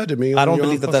going to murder me. I don't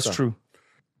believe that that's true.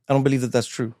 I don't believe that that's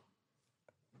true.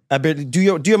 I bet do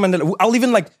your Mandela. I'll even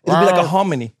it'll be like a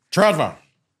harmony. Trevor,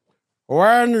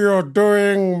 when you're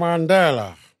doing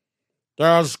Mandela,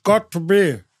 there's got to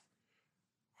be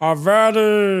a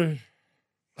very.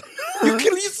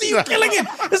 You see, you're killing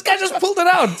it. This guy just pulled it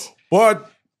out.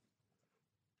 But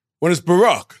when it's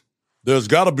Barack, there's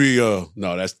got to be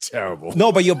no, that's terrible.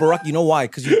 No, but you're Barack. You know why?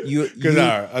 Because because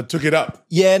I took it up.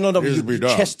 Yeah, no,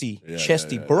 chesty.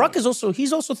 Barack is also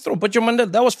he's also thrown. But your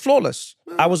Mandela, that was flawless.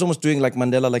 I was almost doing like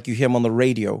Mandela, like you hear him on the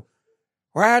radio.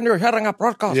 When you're hearing a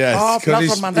broadcast, yes,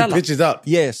 because he pitches up.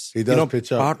 Yes, he does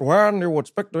pitch up. But when you would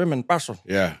speak to him in person,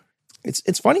 yeah,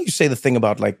 it's funny you say the thing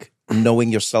about like knowing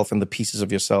yourself and the pieces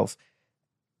of yourself.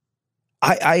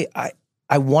 I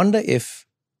wonder if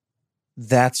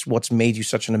that's what's made you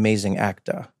such an amazing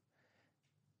actor.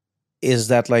 Is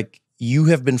that like you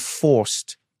have been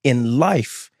forced in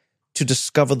life to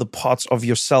discover the parts of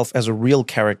yourself as a real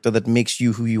character that makes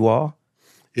you who you are?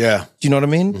 Yeah. Do you know what I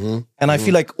mean? Mm-hmm. And I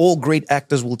feel like all great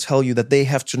actors will tell you that they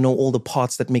have to know all the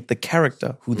parts that make the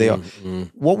character who they are.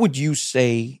 What would you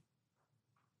say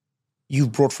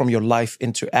you've brought from your life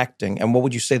into acting? And what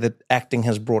would you say that acting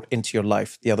has brought into your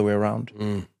life the other way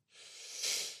around?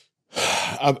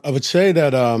 I would say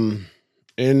that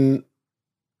in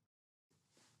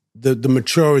the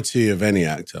maturity of any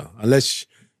actor, unless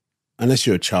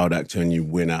you're a child actor and you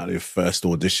win out your first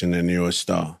audition and you're a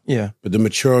star. Yeah. But the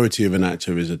maturity of an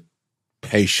actor is a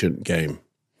patient game.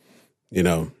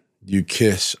 You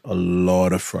kiss a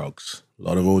lot of frogs, a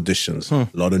lot of auditions, a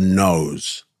lot of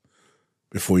no's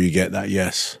before you get that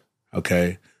yes,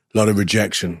 okay? A lot of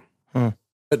rejection.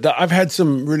 But I've had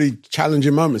some really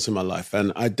challenging moments in my life,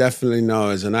 and I definitely know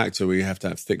as an actor where you have to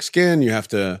have thick skin, you have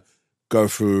to go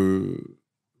through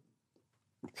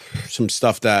some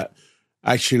stuff that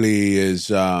actually is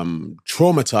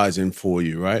traumatizing for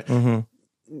you, right?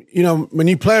 Mm-hmm. When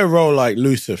you play a role like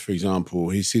Luther, for example,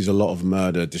 he sees a lot of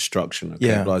murder, destruction,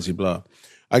 okay, blah, blah, blah.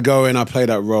 I go in, I play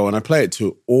that role, and I play it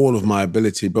to all of my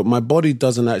ability, but my body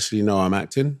doesn't actually know I'm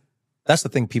acting. That's the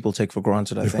thing people take for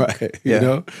granted, I think. Right, you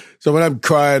know? So when I'm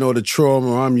crying or the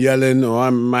trauma or I'm yelling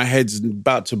or my head's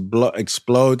about to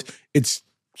explode, it's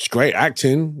great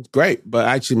acting, it's great, but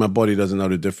actually my body doesn't know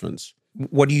the difference.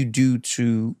 What do you do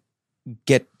to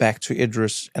get back to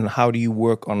Idris, and how do you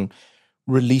work on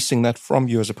releasing that from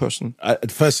you as a person? The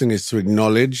first thing is to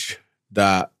acknowledge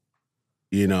that,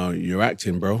 you're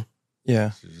acting, bro.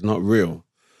 Yeah. It's not real.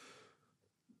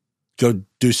 Go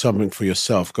do something for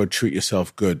yourself. Go treat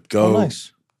yourself good. Go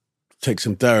take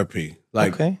some therapy.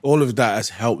 All of that has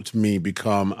helped me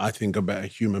become, I think, a better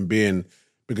human being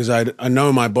because I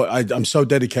know my body. I'm so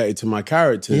dedicated to my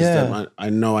characters that I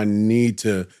know I need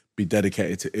to be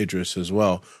dedicated to Idris as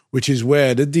well, which is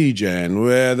where the DJing,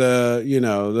 where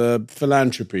the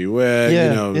philanthropy, where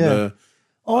the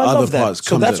I love that.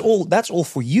 So that's all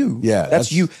for you. Yeah,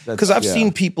 that's you. Because I've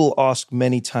seen people ask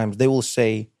many times. They will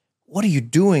say, "What are you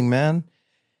doing, man?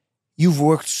 You've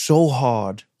worked so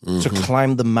hard to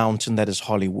climb the mountain that is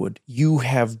Hollywood. You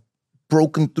have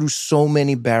broken through so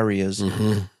many barriers.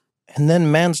 And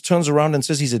then man turns around and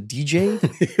says he's a DJ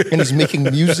and he's making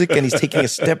music and he's taking a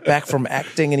step back from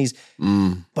acting and he's...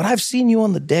 But I've seen you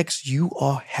on the decks. You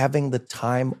are having the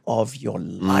time of your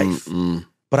life.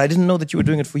 But I didn't know that you were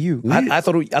doing it for you. I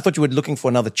thought you were looking for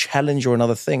another challenge or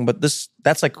another thing. But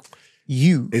that's like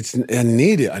you. I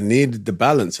need it. I need the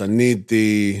balance. I need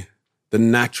the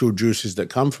natural juices that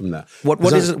come from that. What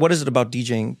is it about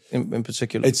DJing in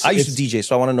particular? I used to DJ,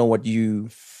 so I want to know what you...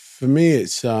 For me,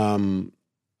 it's...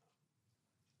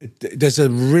 there's a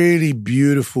really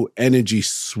beautiful energy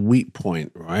sweet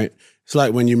point, right? It's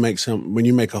like when you make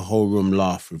a whole room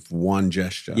laugh with one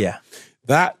gesture. Yeah.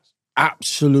 That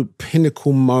absolute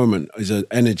pinnacle moment is an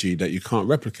energy that you can't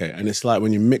replicate. And it's like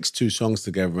when you mix two songs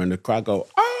together and the crowd go,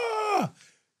 I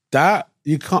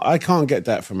can't get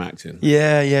that from acting.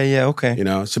 Yeah, okay. You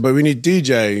know, but when you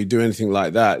DJ, you do anything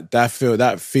like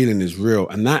that feeling is real.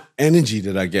 And that energy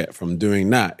that I get from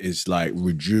doing that is like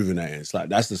rejuvenating. It's like,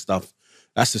 that's the stuff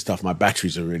my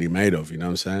batteries are really made of, you know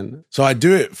what I'm saying? So I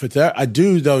do it for I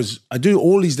do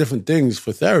all these different things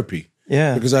for therapy.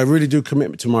 Yeah. Because I really do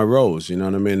commit to my roles, you know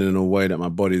what I mean, in a way that my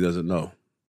body doesn't know.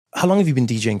 How long have you been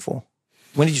DJing for?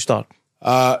 When did you start?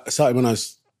 I started when I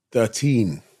was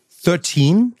 13.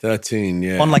 13? 13,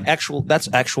 yeah. On like that's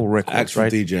actual records,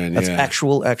 right? DJing, that's yeah.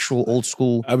 actual old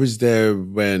school. I was there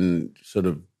when sort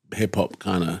of hip-hop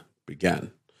kind of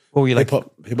began. What were you like?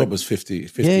 Hip-hop was 50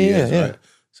 years, yeah. right?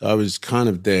 So I was kind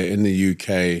of there in the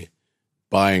UK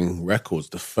buying records,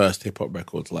 the first hip-hop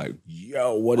records, like,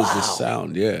 yo, what is this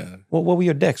sound? Yeah. What were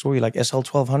your decks? Were you like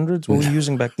SL1200s? What were you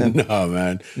using back then? No,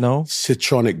 man. No?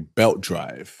 Citronic belt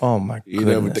drive. Oh, my goodness. You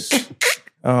know, with the...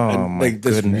 Oh, my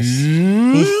goodness.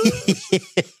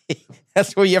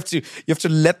 That's where you have to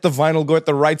let the vinyl go at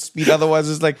the right speed. Otherwise,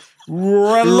 it's like,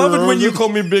 I love it when you call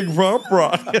me Big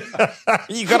Papa.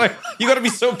 You gotta be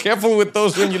so careful with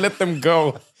those when you let them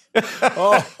go.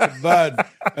 Oh, man.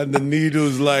 And the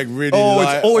needle's like really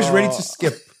light. It's always ready to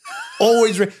skip.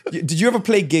 Always ready. Did you ever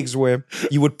play gigs where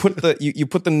you would put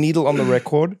the needle on the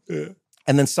record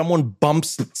and then someone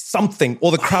bumps something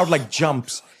or the crowd like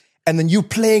jumps and then you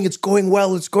playing, it's going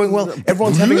well.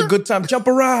 Everyone's having a good time. Jump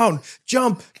around,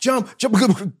 jump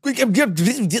around.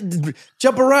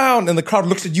 And the crowd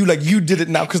looks at you like you did it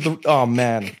now because oh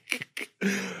man.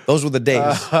 Those were the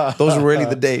days. Those were really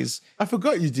the days. I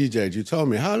forgot you DJ'd. You told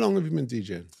me. How long have you been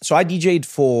DJing? So I DJ'd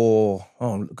for,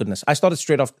 oh goodness. I started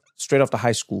straight after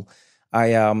high school.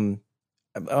 I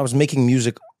was making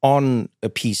music on a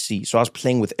PC. So I was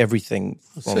playing with everything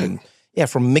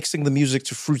from mixing the music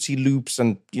to Fruity Loops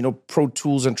and, Pro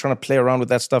Tools and trying to play around with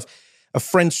that stuff. A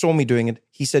friend saw me doing it.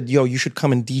 He said, yo, you should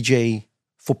come and DJ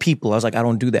for people. I was like, I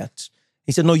don't do that.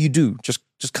 He said, no, you do. Just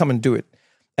come and do it.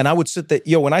 And I would sit there.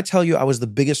 Yo, when I tell you I was the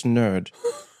biggest nerd,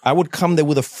 I would come there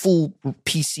with a full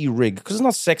PC rig. Because it's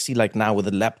not sexy like now with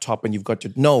a laptop and you've got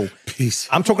your... No. PC.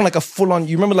 I'm talking like a full-on...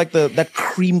 You remember like that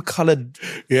cream-colored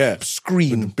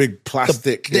screen? With the big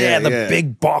plastic. The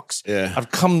big box. Yeah.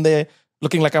 I'd come there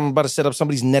looking like I'm about to set up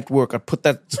somebody's network. I'd put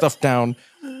that stuff down.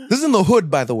 This is in the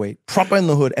hood, by the way. Proper in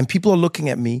the hood. And people are looking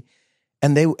at me.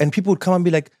 And people would come and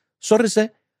be like, sorry to say,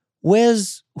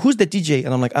 who's the DJ?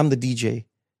 And I'm like, I'm the DJ.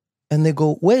 And they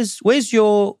go, where's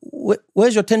your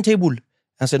turntable?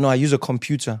 I said, no, I use a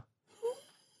computer.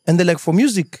 And they're like, for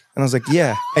music? And I was like,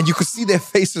 yeah. And you could see their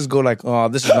faces go like, oh,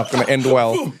 this is not going to end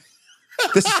well.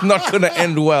 This is not going to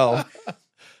end well.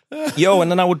 Yo,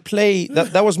 and then I would play,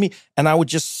 that was me. And I would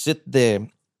just sit there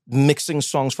mixing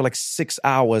songs for like 6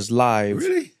 hours live.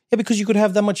 Really? Yeah, because you could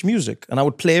have that much music. And I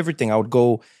would play everything.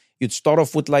 You'd start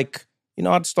off with like,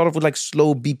 I'd start off with like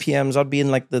slow BPMs. I'd be in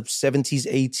like the 70s,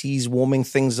 80s, warming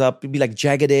things up. It'd be like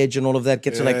Jagged Edge and all of that.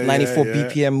 Get to like 94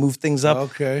 BPM, move things up.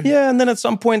 Okay. Yeah, and then at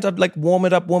some point I'd like warm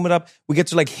it up. We get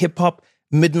to like hip hop.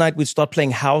 Midnight we'd start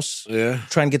playing house. Yeah.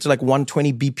 Try and get to like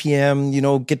 120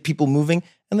 BPM, get people moving.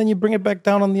 And then you bring it back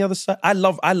down on the other side. I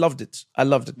loved it.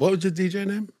 What was your DJ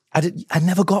name? I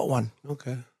never got one.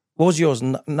 Okay. What was yours?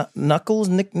 Knuckles?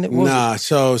 Nick? Nah,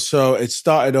 so it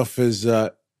started off as...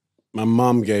 my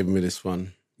mom gave me this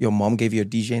one. Your mom gave you a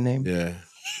DJ name? Yeah.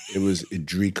 It was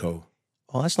Idrico.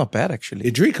 Oh, that's not bad, actually.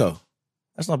 Idrico?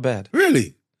 That's not bad.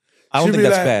 Really? I don't think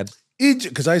that's bad.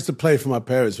 Because I used to play for my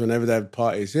parents whenever they had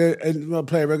parties. Yeah, and I'd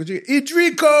play a record.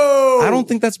 Idrico! I don't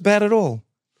think that's bad at all.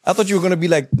 I thought you were going to be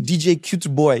like DJ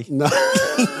Cute Boy. No.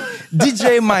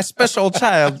 DJ My Special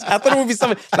Child. I thought it would be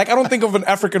something, like I don't think of an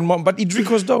African mom, but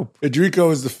Idrico's dope. Idrico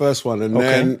was the first one, and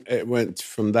then it went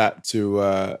from that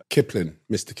to Kipling,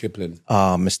 Mr. Kipling.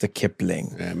 Ah, Mr.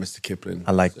 Kipling. Yeah, Mr. Kipling.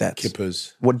 I like that.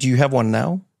 Kippers. What, do you have one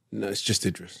now? No, it's just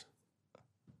Idris.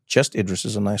 Just Idris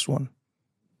is a nice one.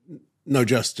 No,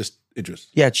 just Idris.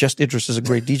 Yeah, Just Idris is a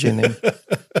great DJ name.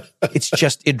 It's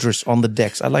Just Idris on the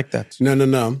decks. I like that.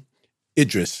 No.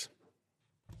 Idris.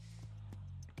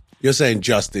 You're saying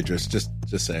just Idris, just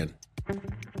saying.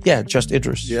 Yeah, Just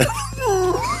Idris. Yeah.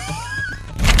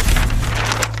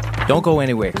 Don't go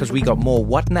anywhere, because we got more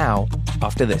What Now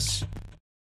after this.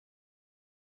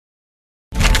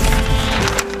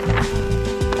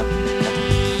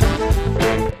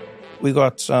 We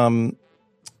got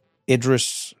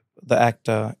Idris, the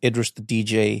actor, Idris, the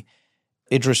DJ,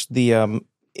 Idris, the...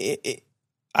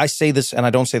 I say this, and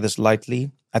I don't say this lightly,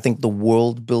 I think the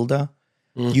world builder.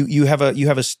 You have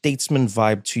a statesman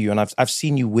vibe to you, and I've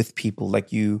seen you with people.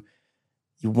 Like you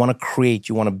want to create,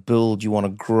 you want to build, you want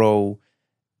to grow.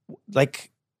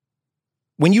 Like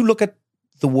when you look at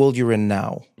the world you're in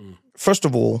now, first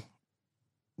of all,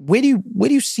 where do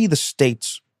you see the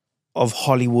state of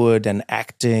Hollywood and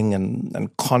acting and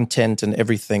content and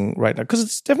everything right now? Because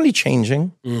it's definitely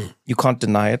changing. You can't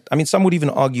deny it. I mean, some would even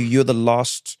argue you're the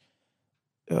last.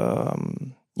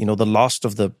 The last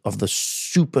of the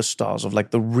superstars of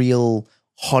like the real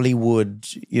Hollywood.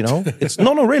 It's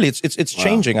no, really. It's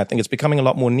changing. I think it's becoming a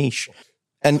lot more niche,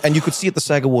 and you could see at the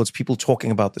SAG Awards people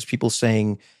talking about this. People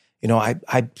saying,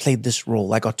 I played this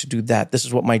role. I got to do that. This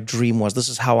is what my dream was. This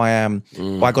is how I am.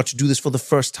 Or I got to do this for the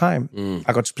first time.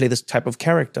 I got to play this type of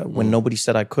character when nobody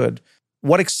said I could.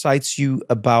 What excites you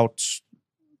about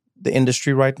the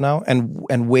industry right now,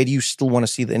 and where do you still want to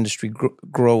see the industry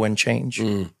grow and change?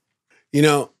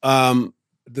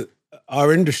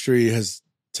 Our industry has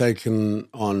taken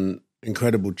on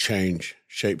incredible change,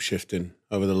 shape-shifting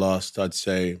over the last, I'd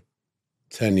say,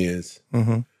 10 years.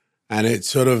 And it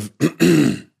sort of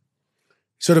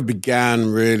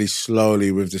began really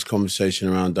slowly with this conversation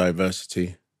around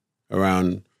diversity,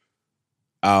 around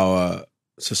our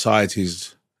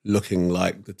societies looking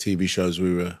like the TV shows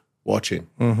we were watching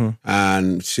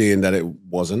and seeing that it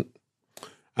wasn't.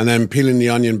 And then peeling the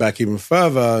onion back even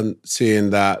further and seeing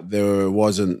that there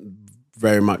wasn't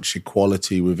very much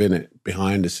equality within it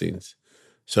behind the scenes.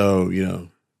 So,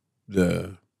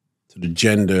 the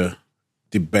gender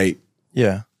debate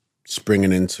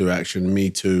springing into action, Me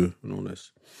Too and all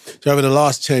this. So over the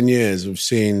last 10 years, we've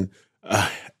seen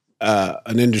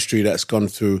an industry that's gone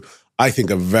through, I think,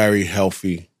 a very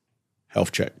healthy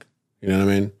health check. You know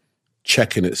what I mean?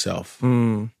 Checking itself. You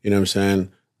know what I'm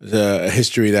saying? A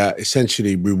history that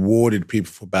essentially rewarded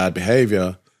people for bad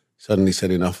behavior suddenly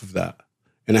said enough of that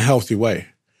in a healthy way,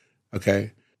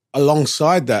 okay?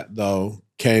 Alongside that, though,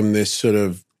 came this sort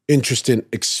of interesting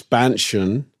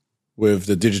expansion with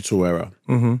the digital era.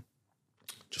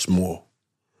 Just more,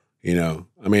 I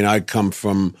mean, I come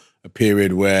from a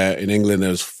period where in England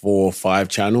there was 4 or 5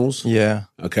 channels. Yeah.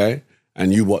 Okay?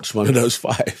 And you watched one of those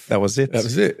 5. That was it. That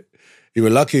was it. You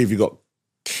were lucky if you got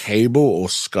cable or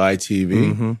Sky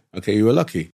TV. Okay, you were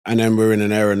lucky. And then we're in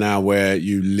an era now where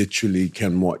you literally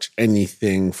can watch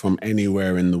anything from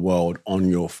anywhere in the world on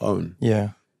your phone. Yeah.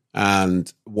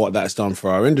 And what that's done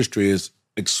for our industry is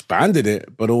expanded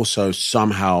it, but also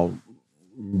somehow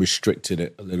restricted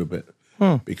it a little bit.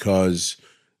 Because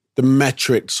the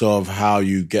metrics of how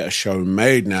you get a show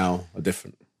made now are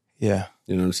different. Yeah.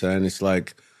 You know what I'm saying? It's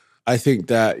like, I think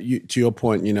that to your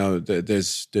point,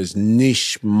 there's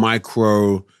niche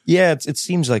micro it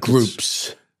seems like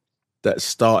groups that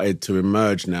started to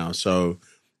emerge now. So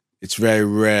it's very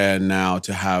rare now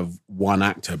to have one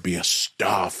actor be a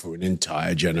star for an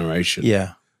entire generation.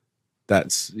 Yeah.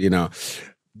 That's,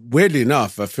 weirdly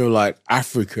enough, I feel like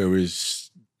Africa is,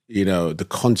 the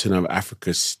continent of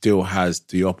Africa still has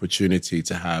the opportunity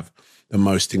to have the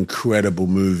most incredible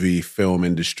movie film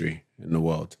industry in the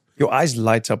world. Your eyes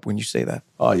light up when you say that.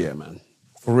 Oh, yeah, man.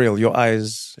 For real, your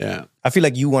eyes. Yeah. I feel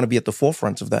like you want to be at the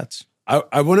forefront of that.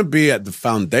 I want to be at the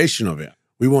foundation of it.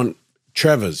 We want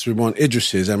Trevors, we want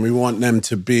Idrises, and we want them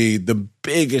to be the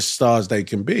biggest stars they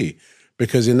can be.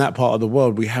 Because in that part of the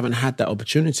world, we haven't had that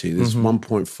opportunity. There's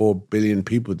 1.4 billion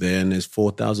people there and there's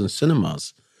 4,000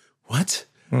 cinemas. What?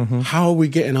 How are we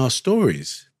getting our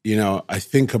stories? I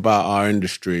think about our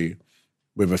industry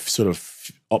with a sort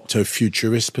of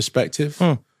opto-futurist perspective.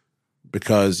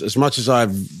 Because as much as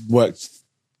I've worked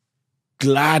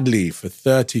gladly for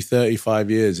 30, 35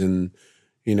 years in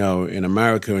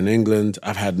America and England,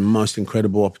 I've had most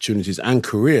incredible opportunities and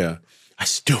career. I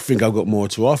still think I've got more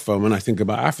to offer when I think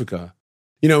about Africa.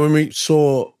 When we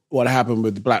saw what happened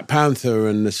with Black Panther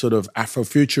and the sort of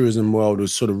Afrofuturism world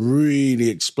was sort of really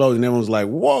exploding, everyone was like,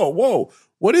 whoa,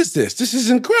 what is this? This is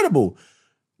incredible.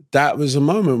 That was a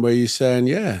moment where you're saying,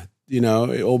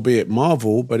 albeit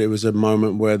Marvel, but it was a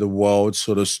moment where the world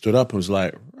sort of stood up and was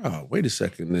like, oh, wait a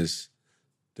second, there's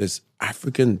there's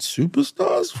African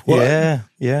superstars? What?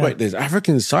 Yeah. Wait, there's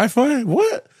African sci-fi?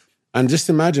 What? And just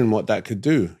imagine what that could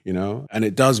do, you know? And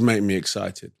it does make me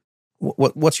excited.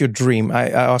 What's your dream? I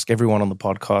ask everyone on the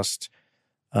podcast,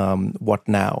 what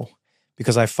now?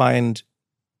 Because I find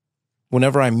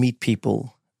whenever I meet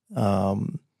people,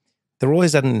 they're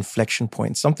always at an inflection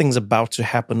point. Something's about to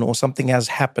happen or something has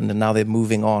happened and now they're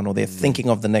moving on or they're thinking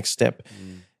of the next step.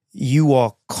 You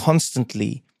are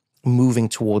constantly moving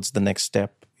towards the next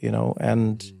step, you know,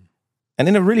 and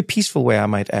in a really peaceful way, I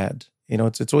might add. You know,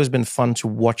 it's always been fun to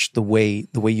watch the way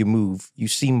you move. You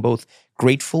seem both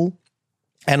grateful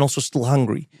and also still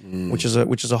hungry, which is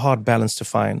a hard balance to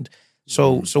find.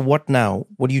 So what now?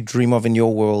 What do you dream of in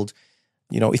your world?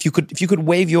 You know, if you could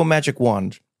wave your magic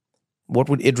wand, what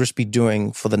would Idris be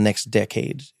doing for the next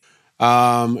decade?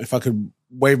 If I could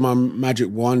wave my magic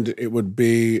wand, it would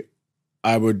be,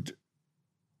 I would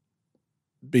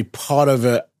be part of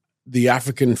the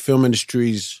African film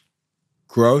industry's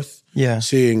growth. Yeah.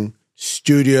 Seeing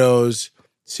studios,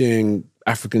 seeing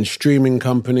African streaming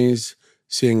companies,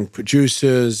 seeing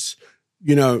producers,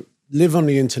 you know, live on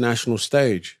the international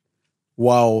stage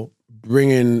while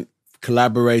bringing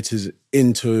collaborators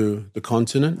into the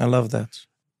continent. I love that.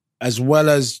 As well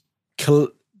as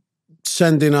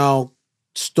sending our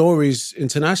stories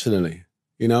internationally,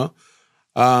 you know?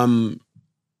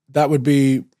 That would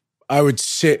be, I would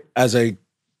sit as a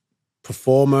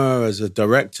performer, as a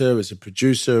director, as a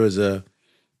producer, as a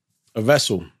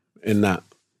vessel in that,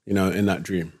 you know, in that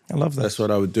dream. I love that. That's what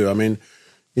I would do. I mean,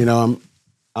 you know,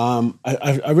 I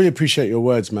really appreciate your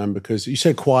words, man, because you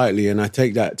said quietly, and I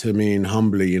take that to mean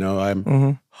humbly. You know,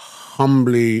 I'm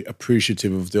humbly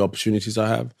appreciative of the opportunities I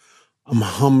have. I'm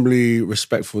humbly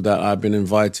respectful that I've been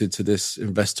invited to this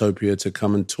Investopia to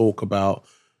come and talk about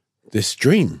this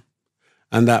dream,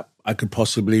 and that I could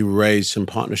possibly raise some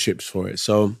partnerships for it.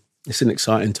 So it's an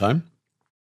exciting time.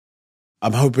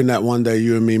 I'm hoping that one day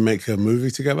you and me make a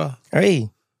movie together. Hey,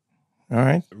 all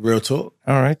right. Real talk.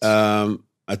 All right.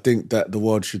 I think that the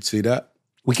world should see that.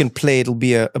 We can play, it'll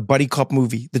be a buddy cop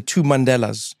movie, The Two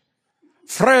Mandelas.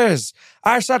 Fraise.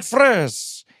 I said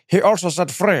fraise. He also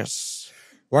said fraise.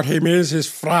 What he means is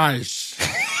fries.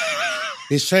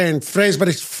 He's saying phrase, but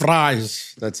it's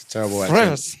fries. That's a terrible accent.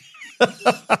 Fraise.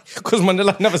 Because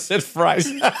Mandela never said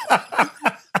fries.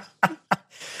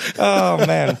 Oh,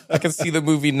 man. I can see the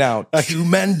movie now. Two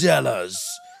Mandelas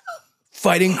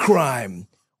fighting crime.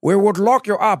 We would lock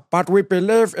you up, but we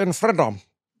believe in freedom.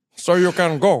 So you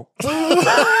can go.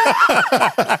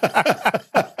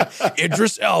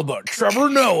 Idris Elba, Trevor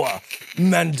Noah,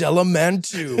 Mandela Man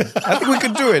 2. I think we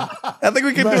could do it.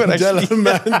 Mandela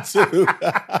Man 2.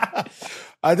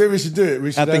 I think we should do it.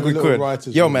 We should have a little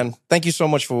writers. Yo, man, thank you so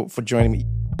much for joining me.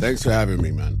 Thanks for having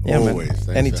me, man. Yeah, always.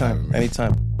 Man. Thanks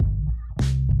anytime.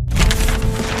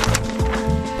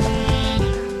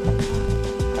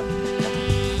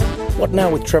 What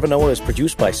Now with Trevor Noah is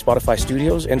produced by Spotify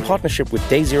Studios in partnership with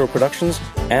Day Zero Productions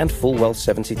and Full Wealth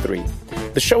 73.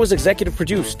 The show is executive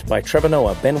produced by Trevor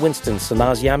Noah, Ben Winston,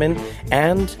 Sanaz Yamin,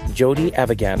 and Jody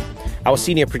Avigan. Our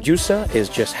senior producer is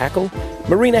Jess Hackle.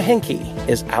 Marina Henke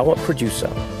is our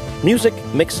producer. Music,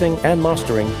 mixing, and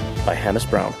mastering by Hannes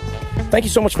Brown. Thank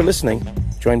you so much for listening.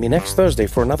 Join me next Thursday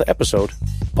for another episode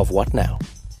of What Now?